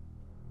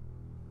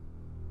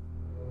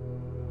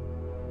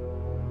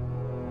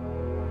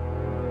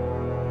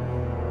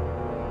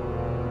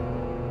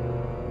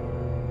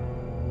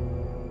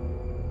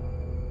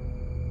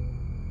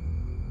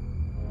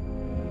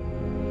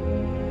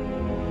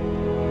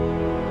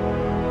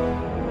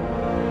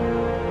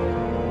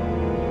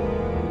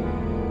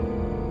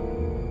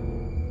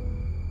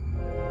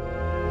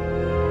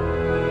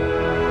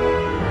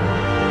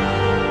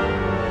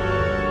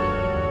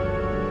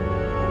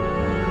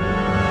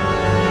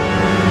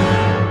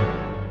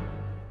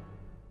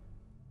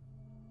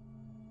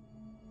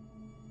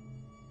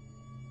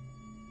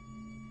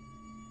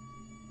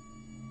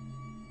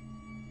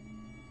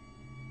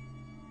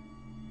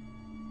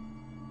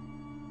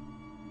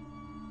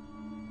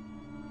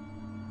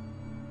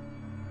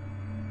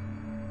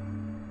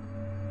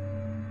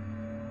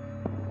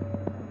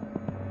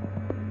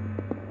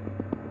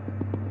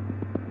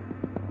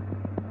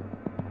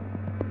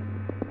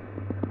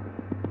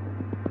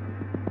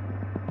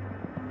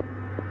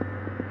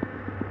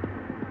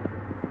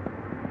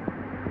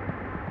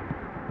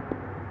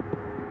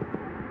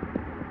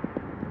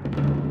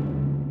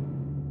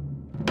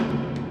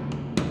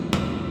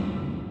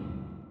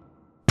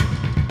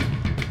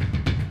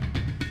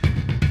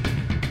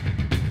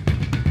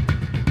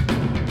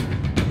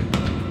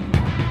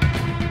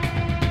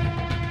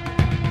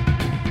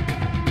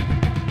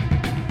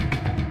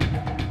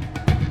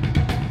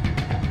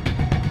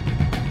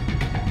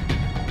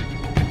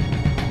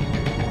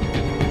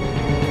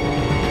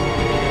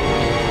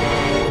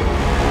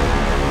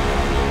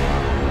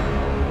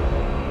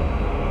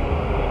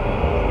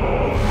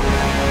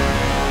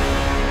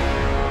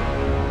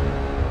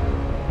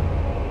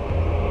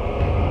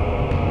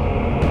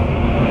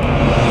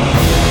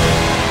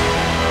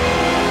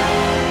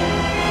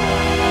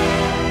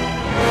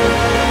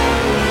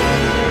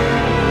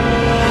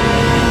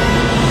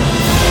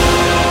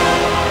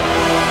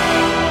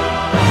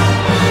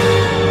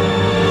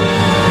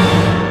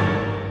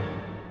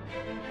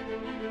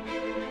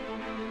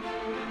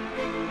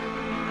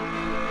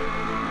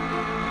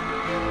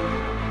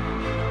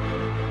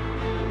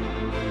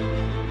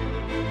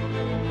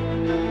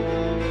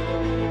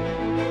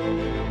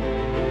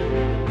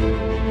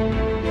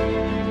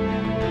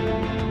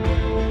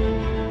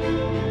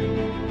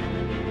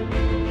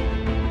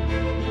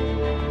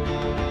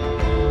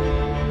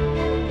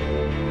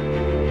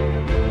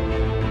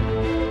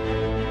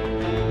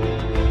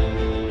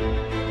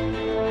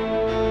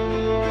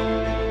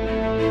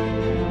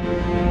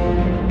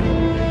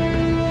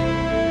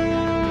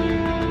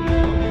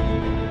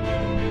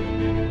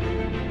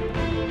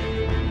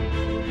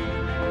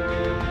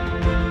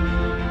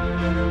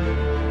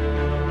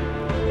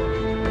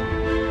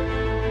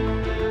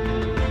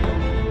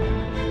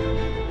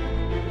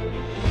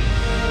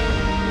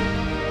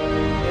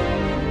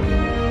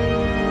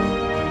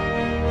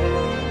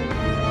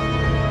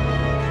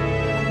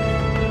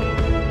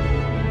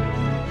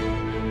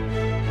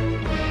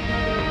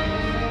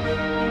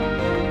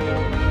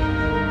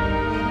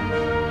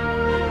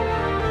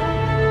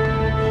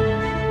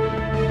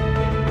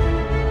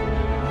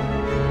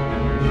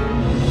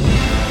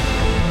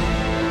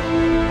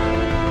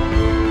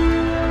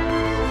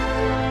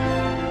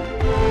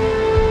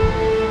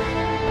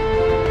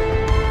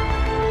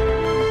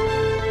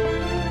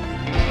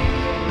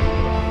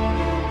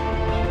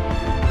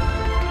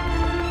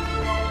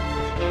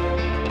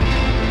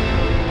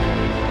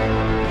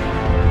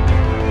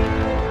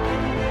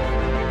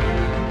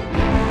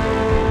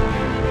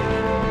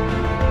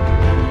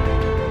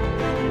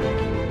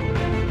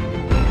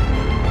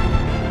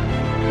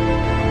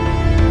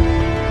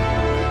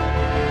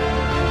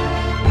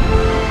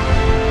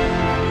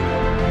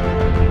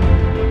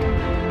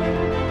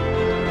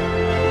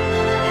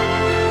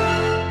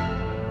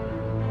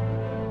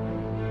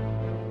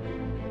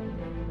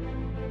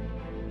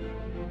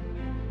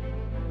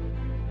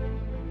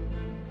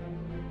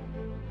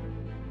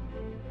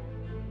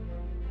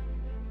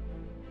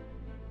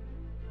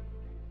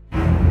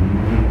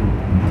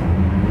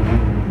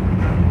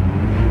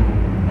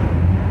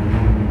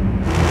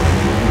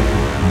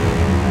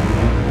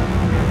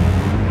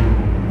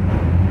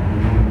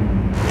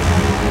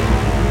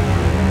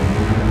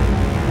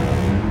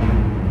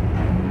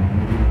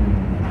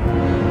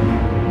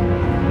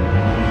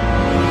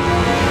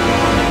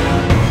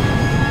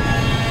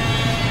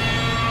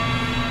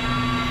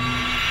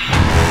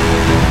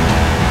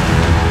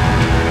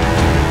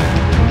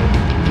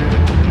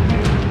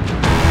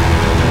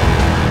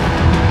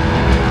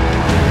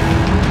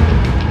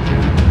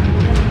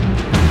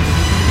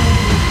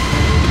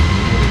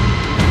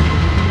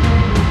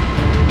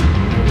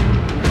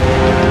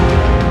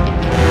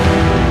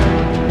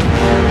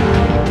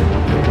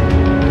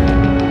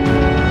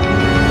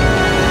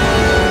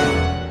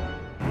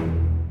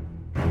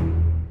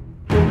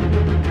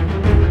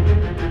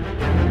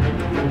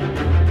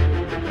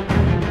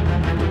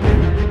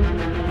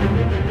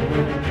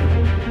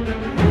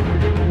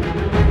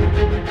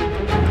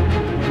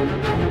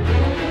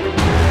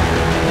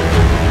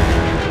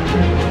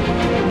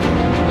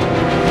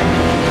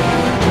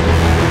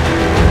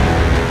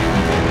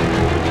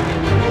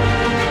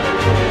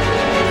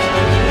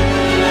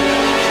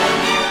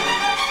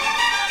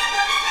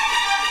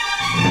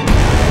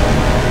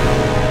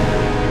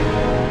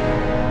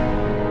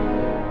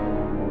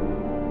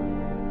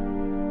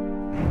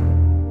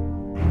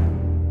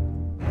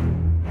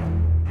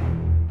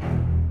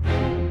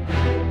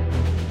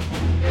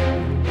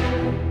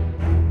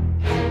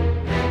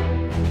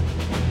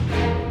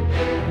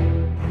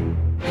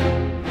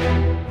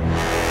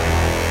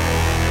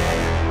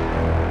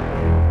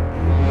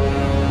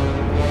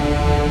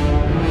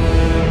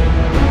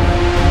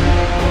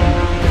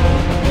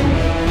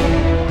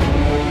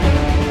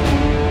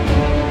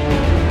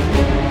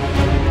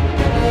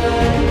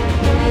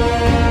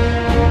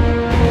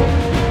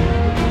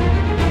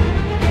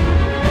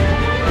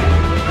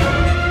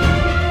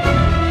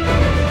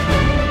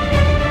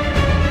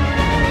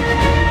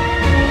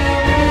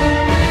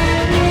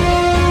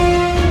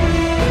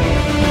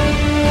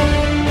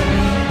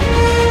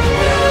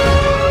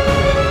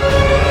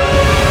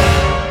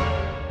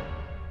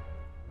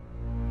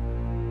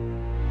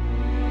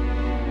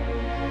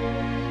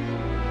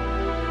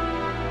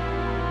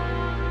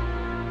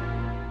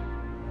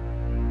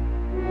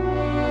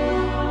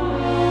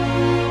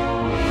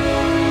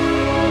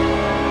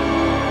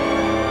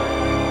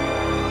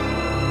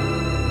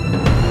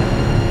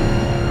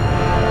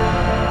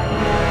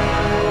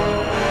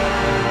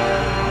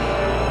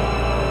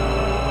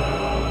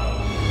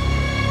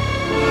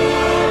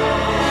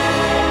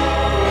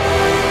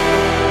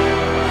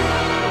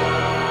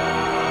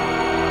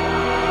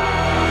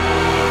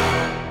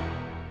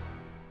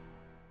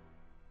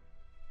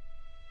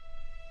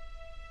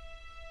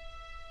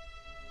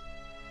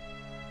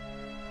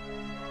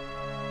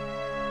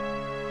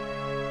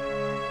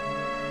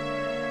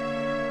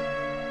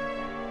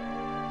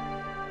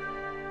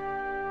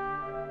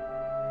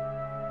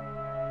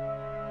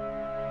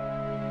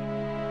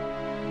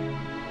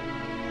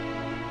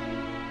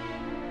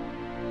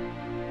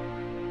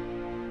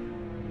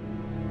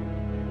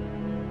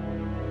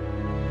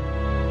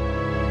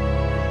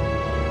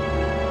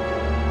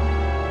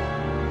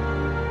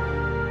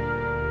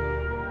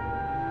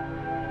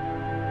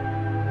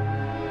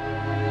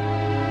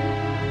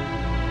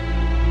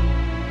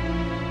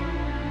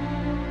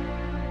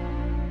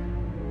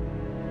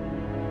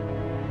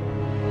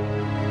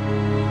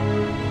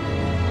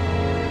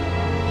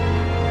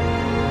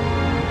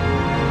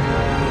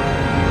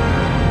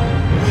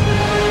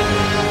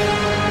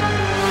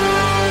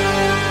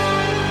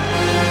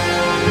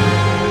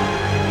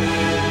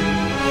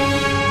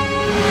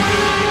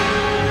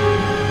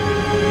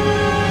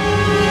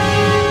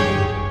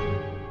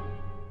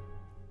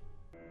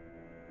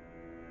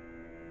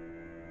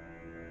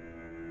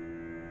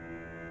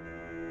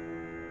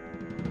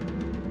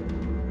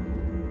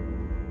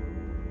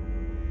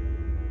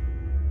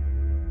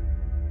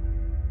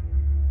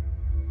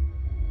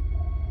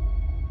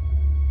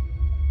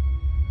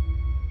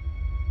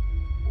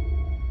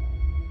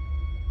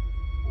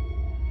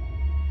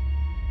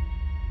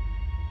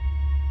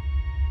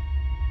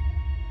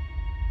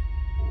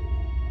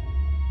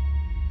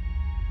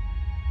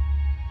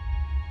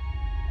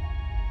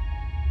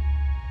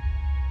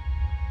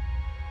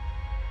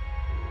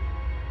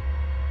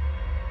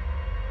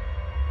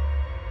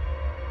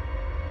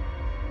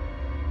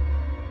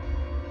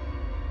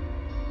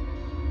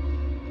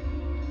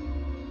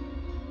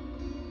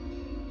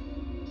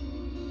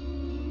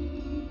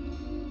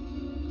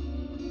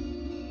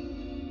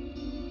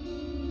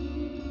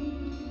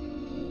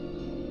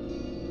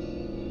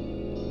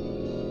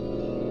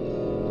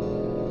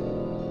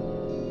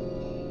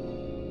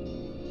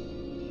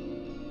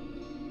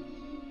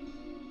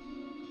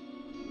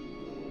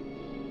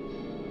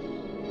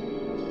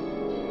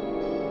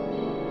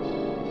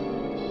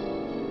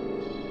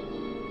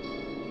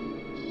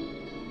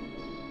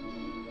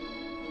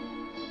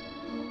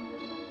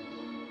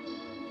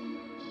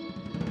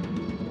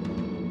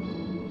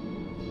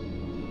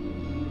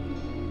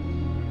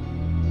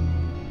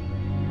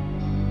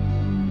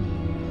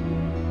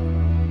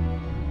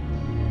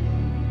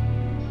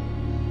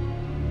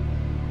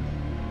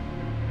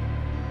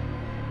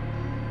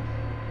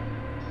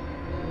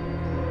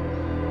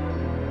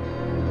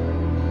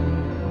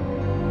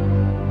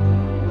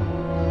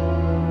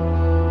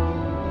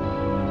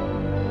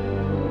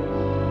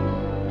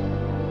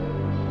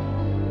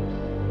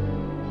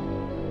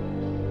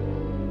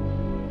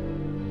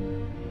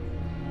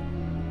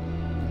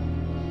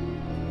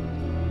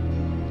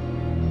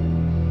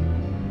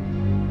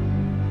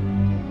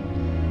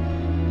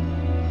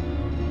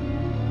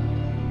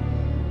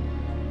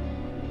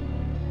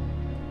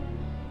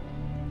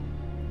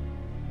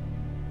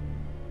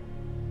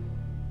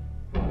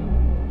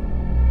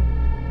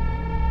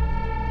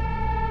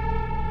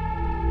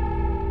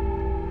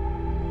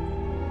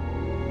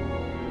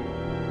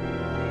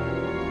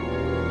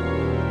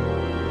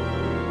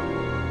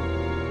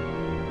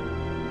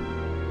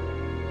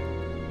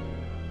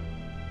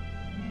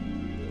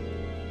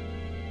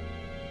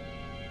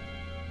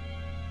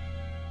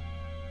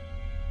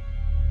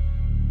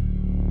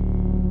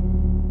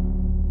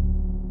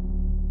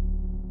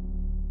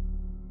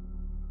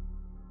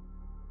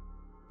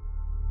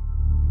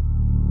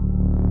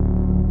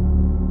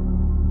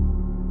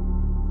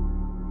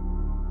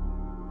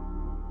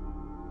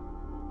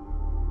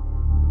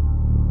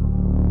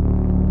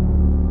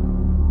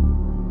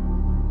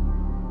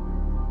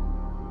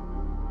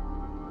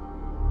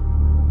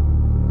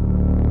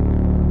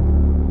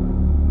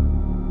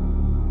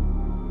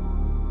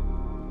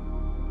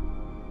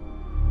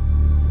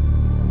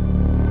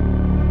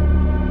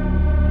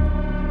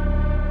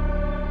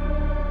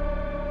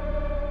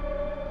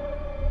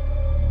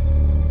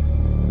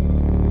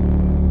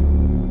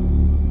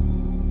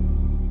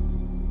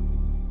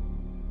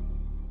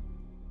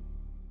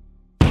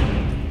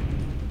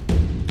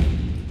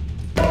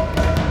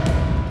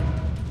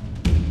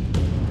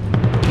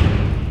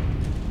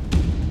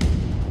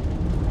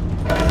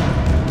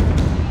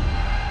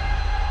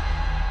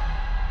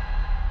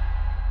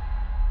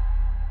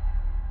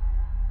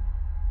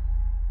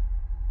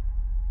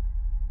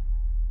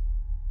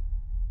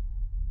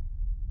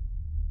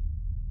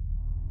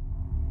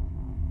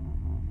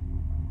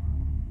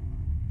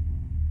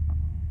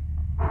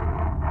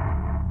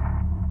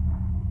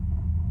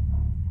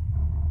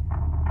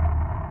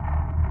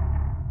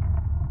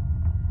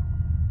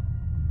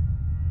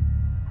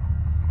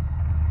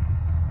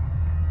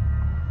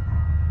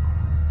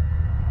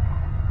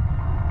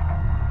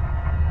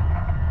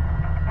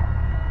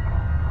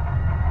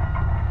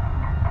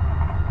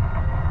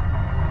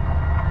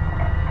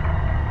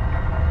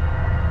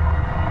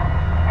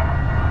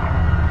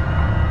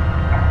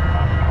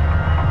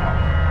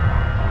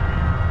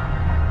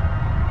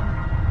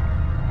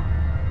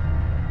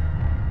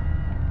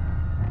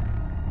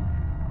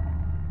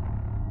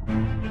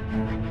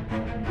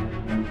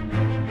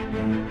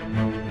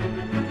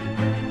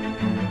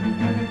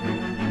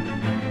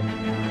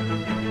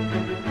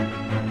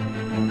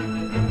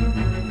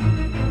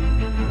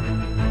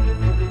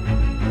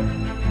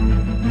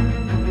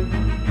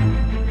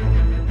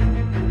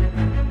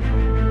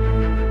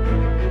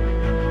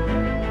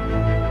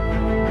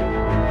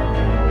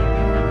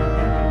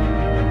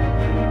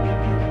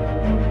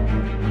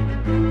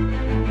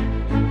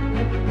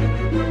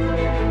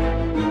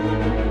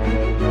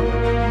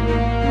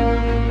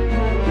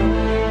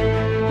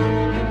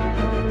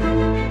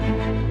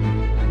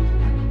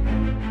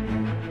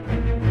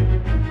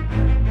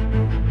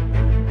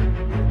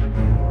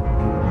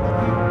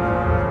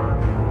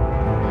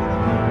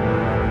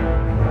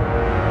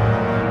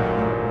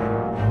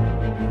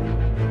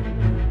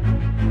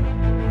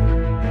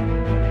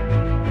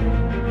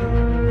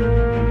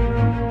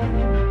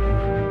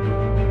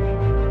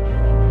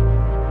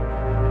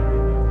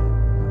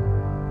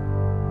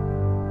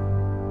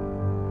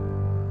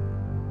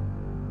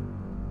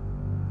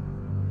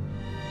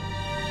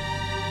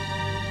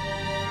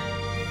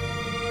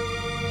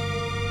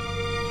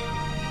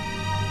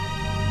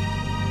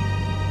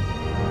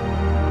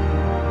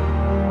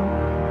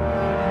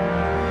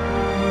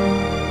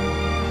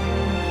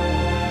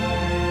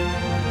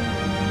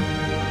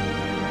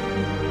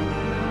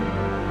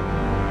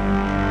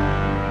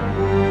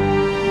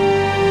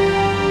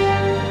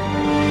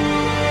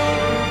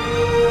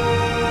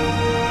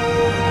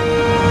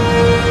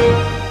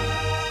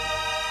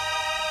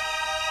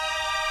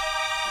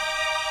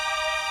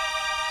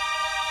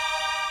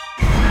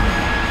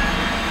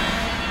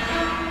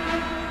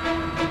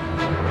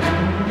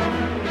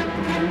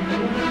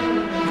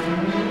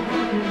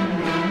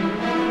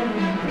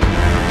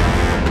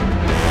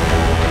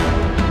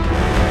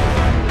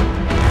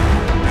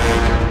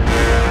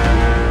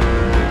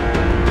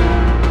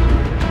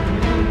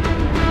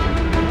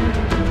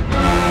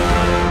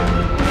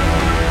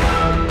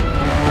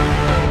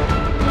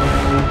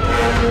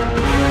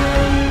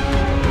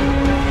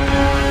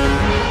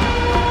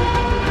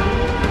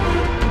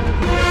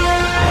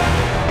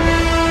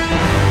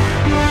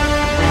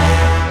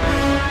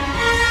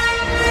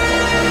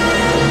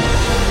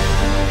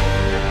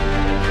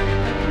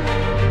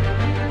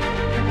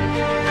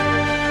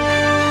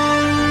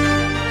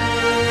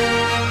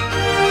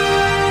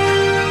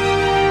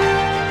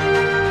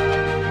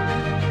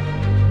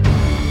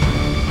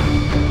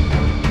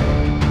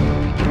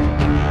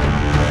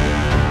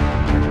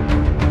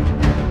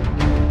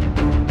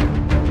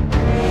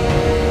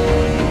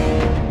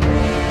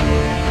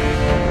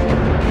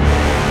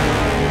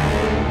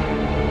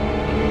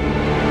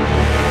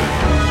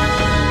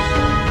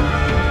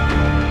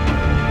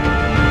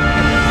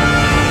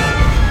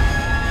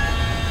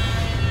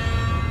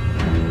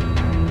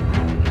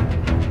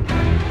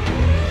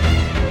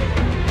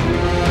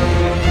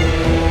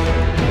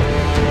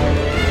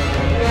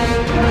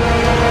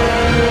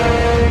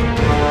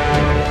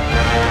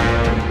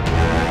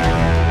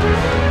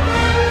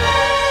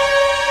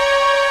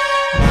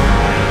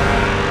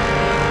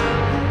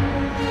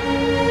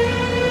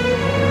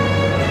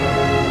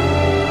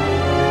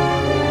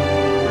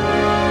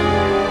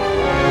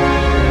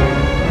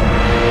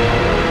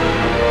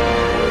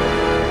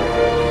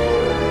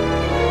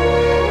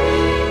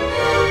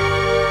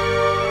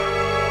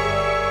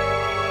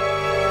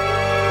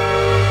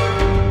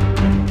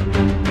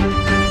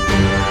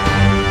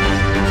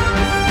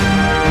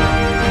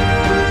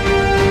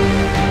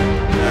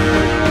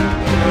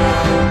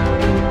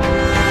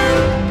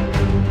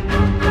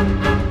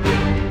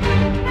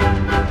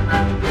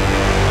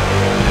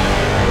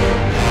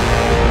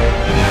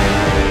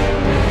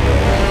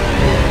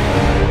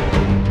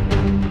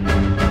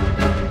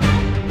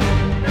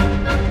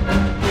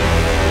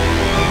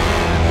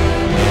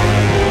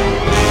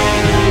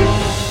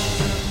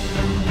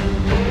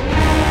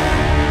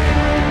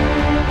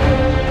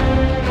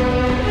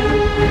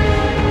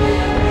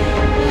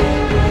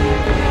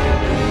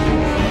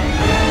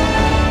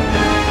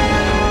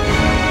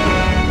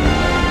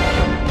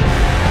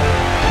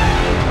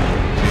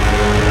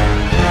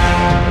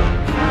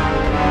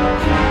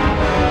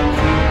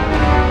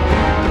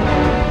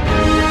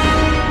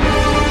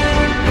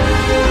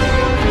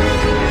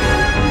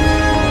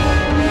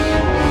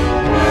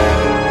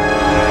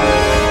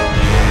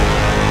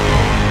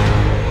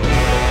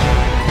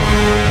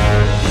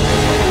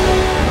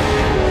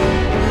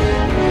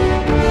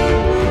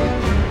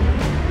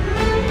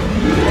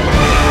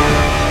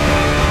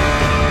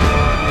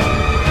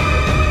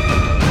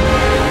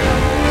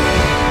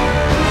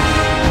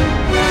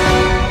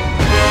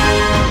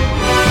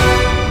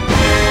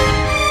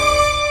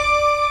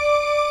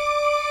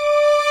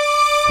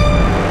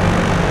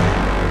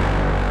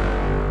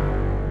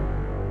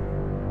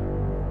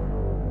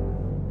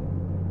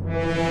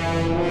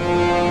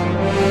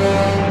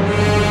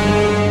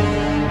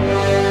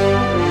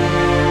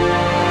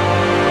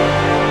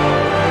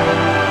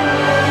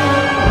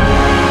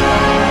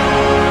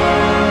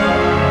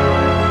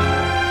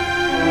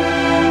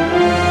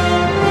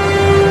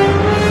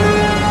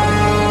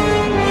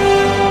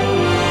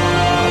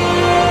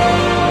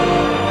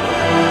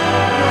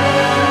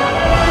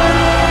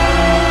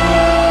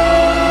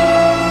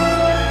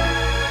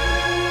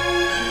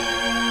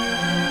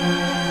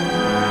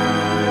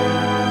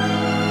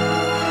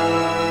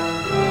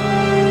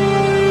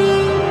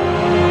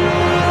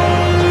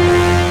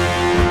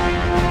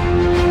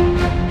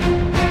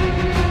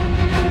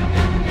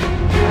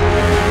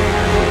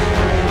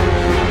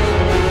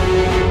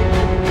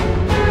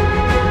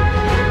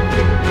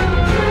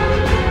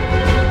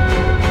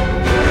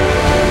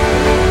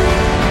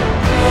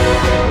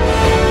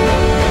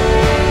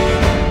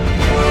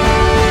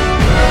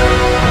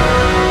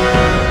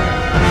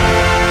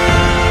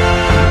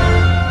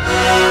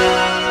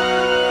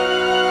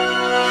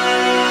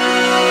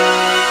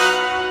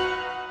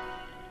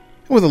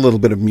 with a little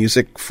bit of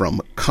music from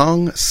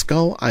Kong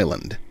Skull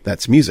Island.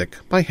 That's music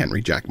by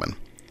Henry Jackman.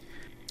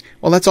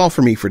 Well, that's all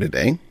for me for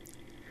today.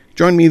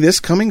 Join me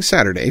this coming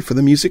Saturday for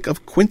the music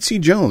of Quincy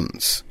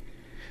Jones.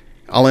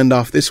 I'll end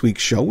off this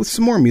week's show with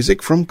some more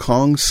music from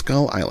Kong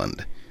Skull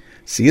Island.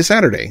 See you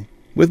Saturday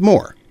with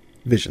more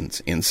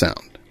Visions in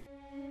Sound.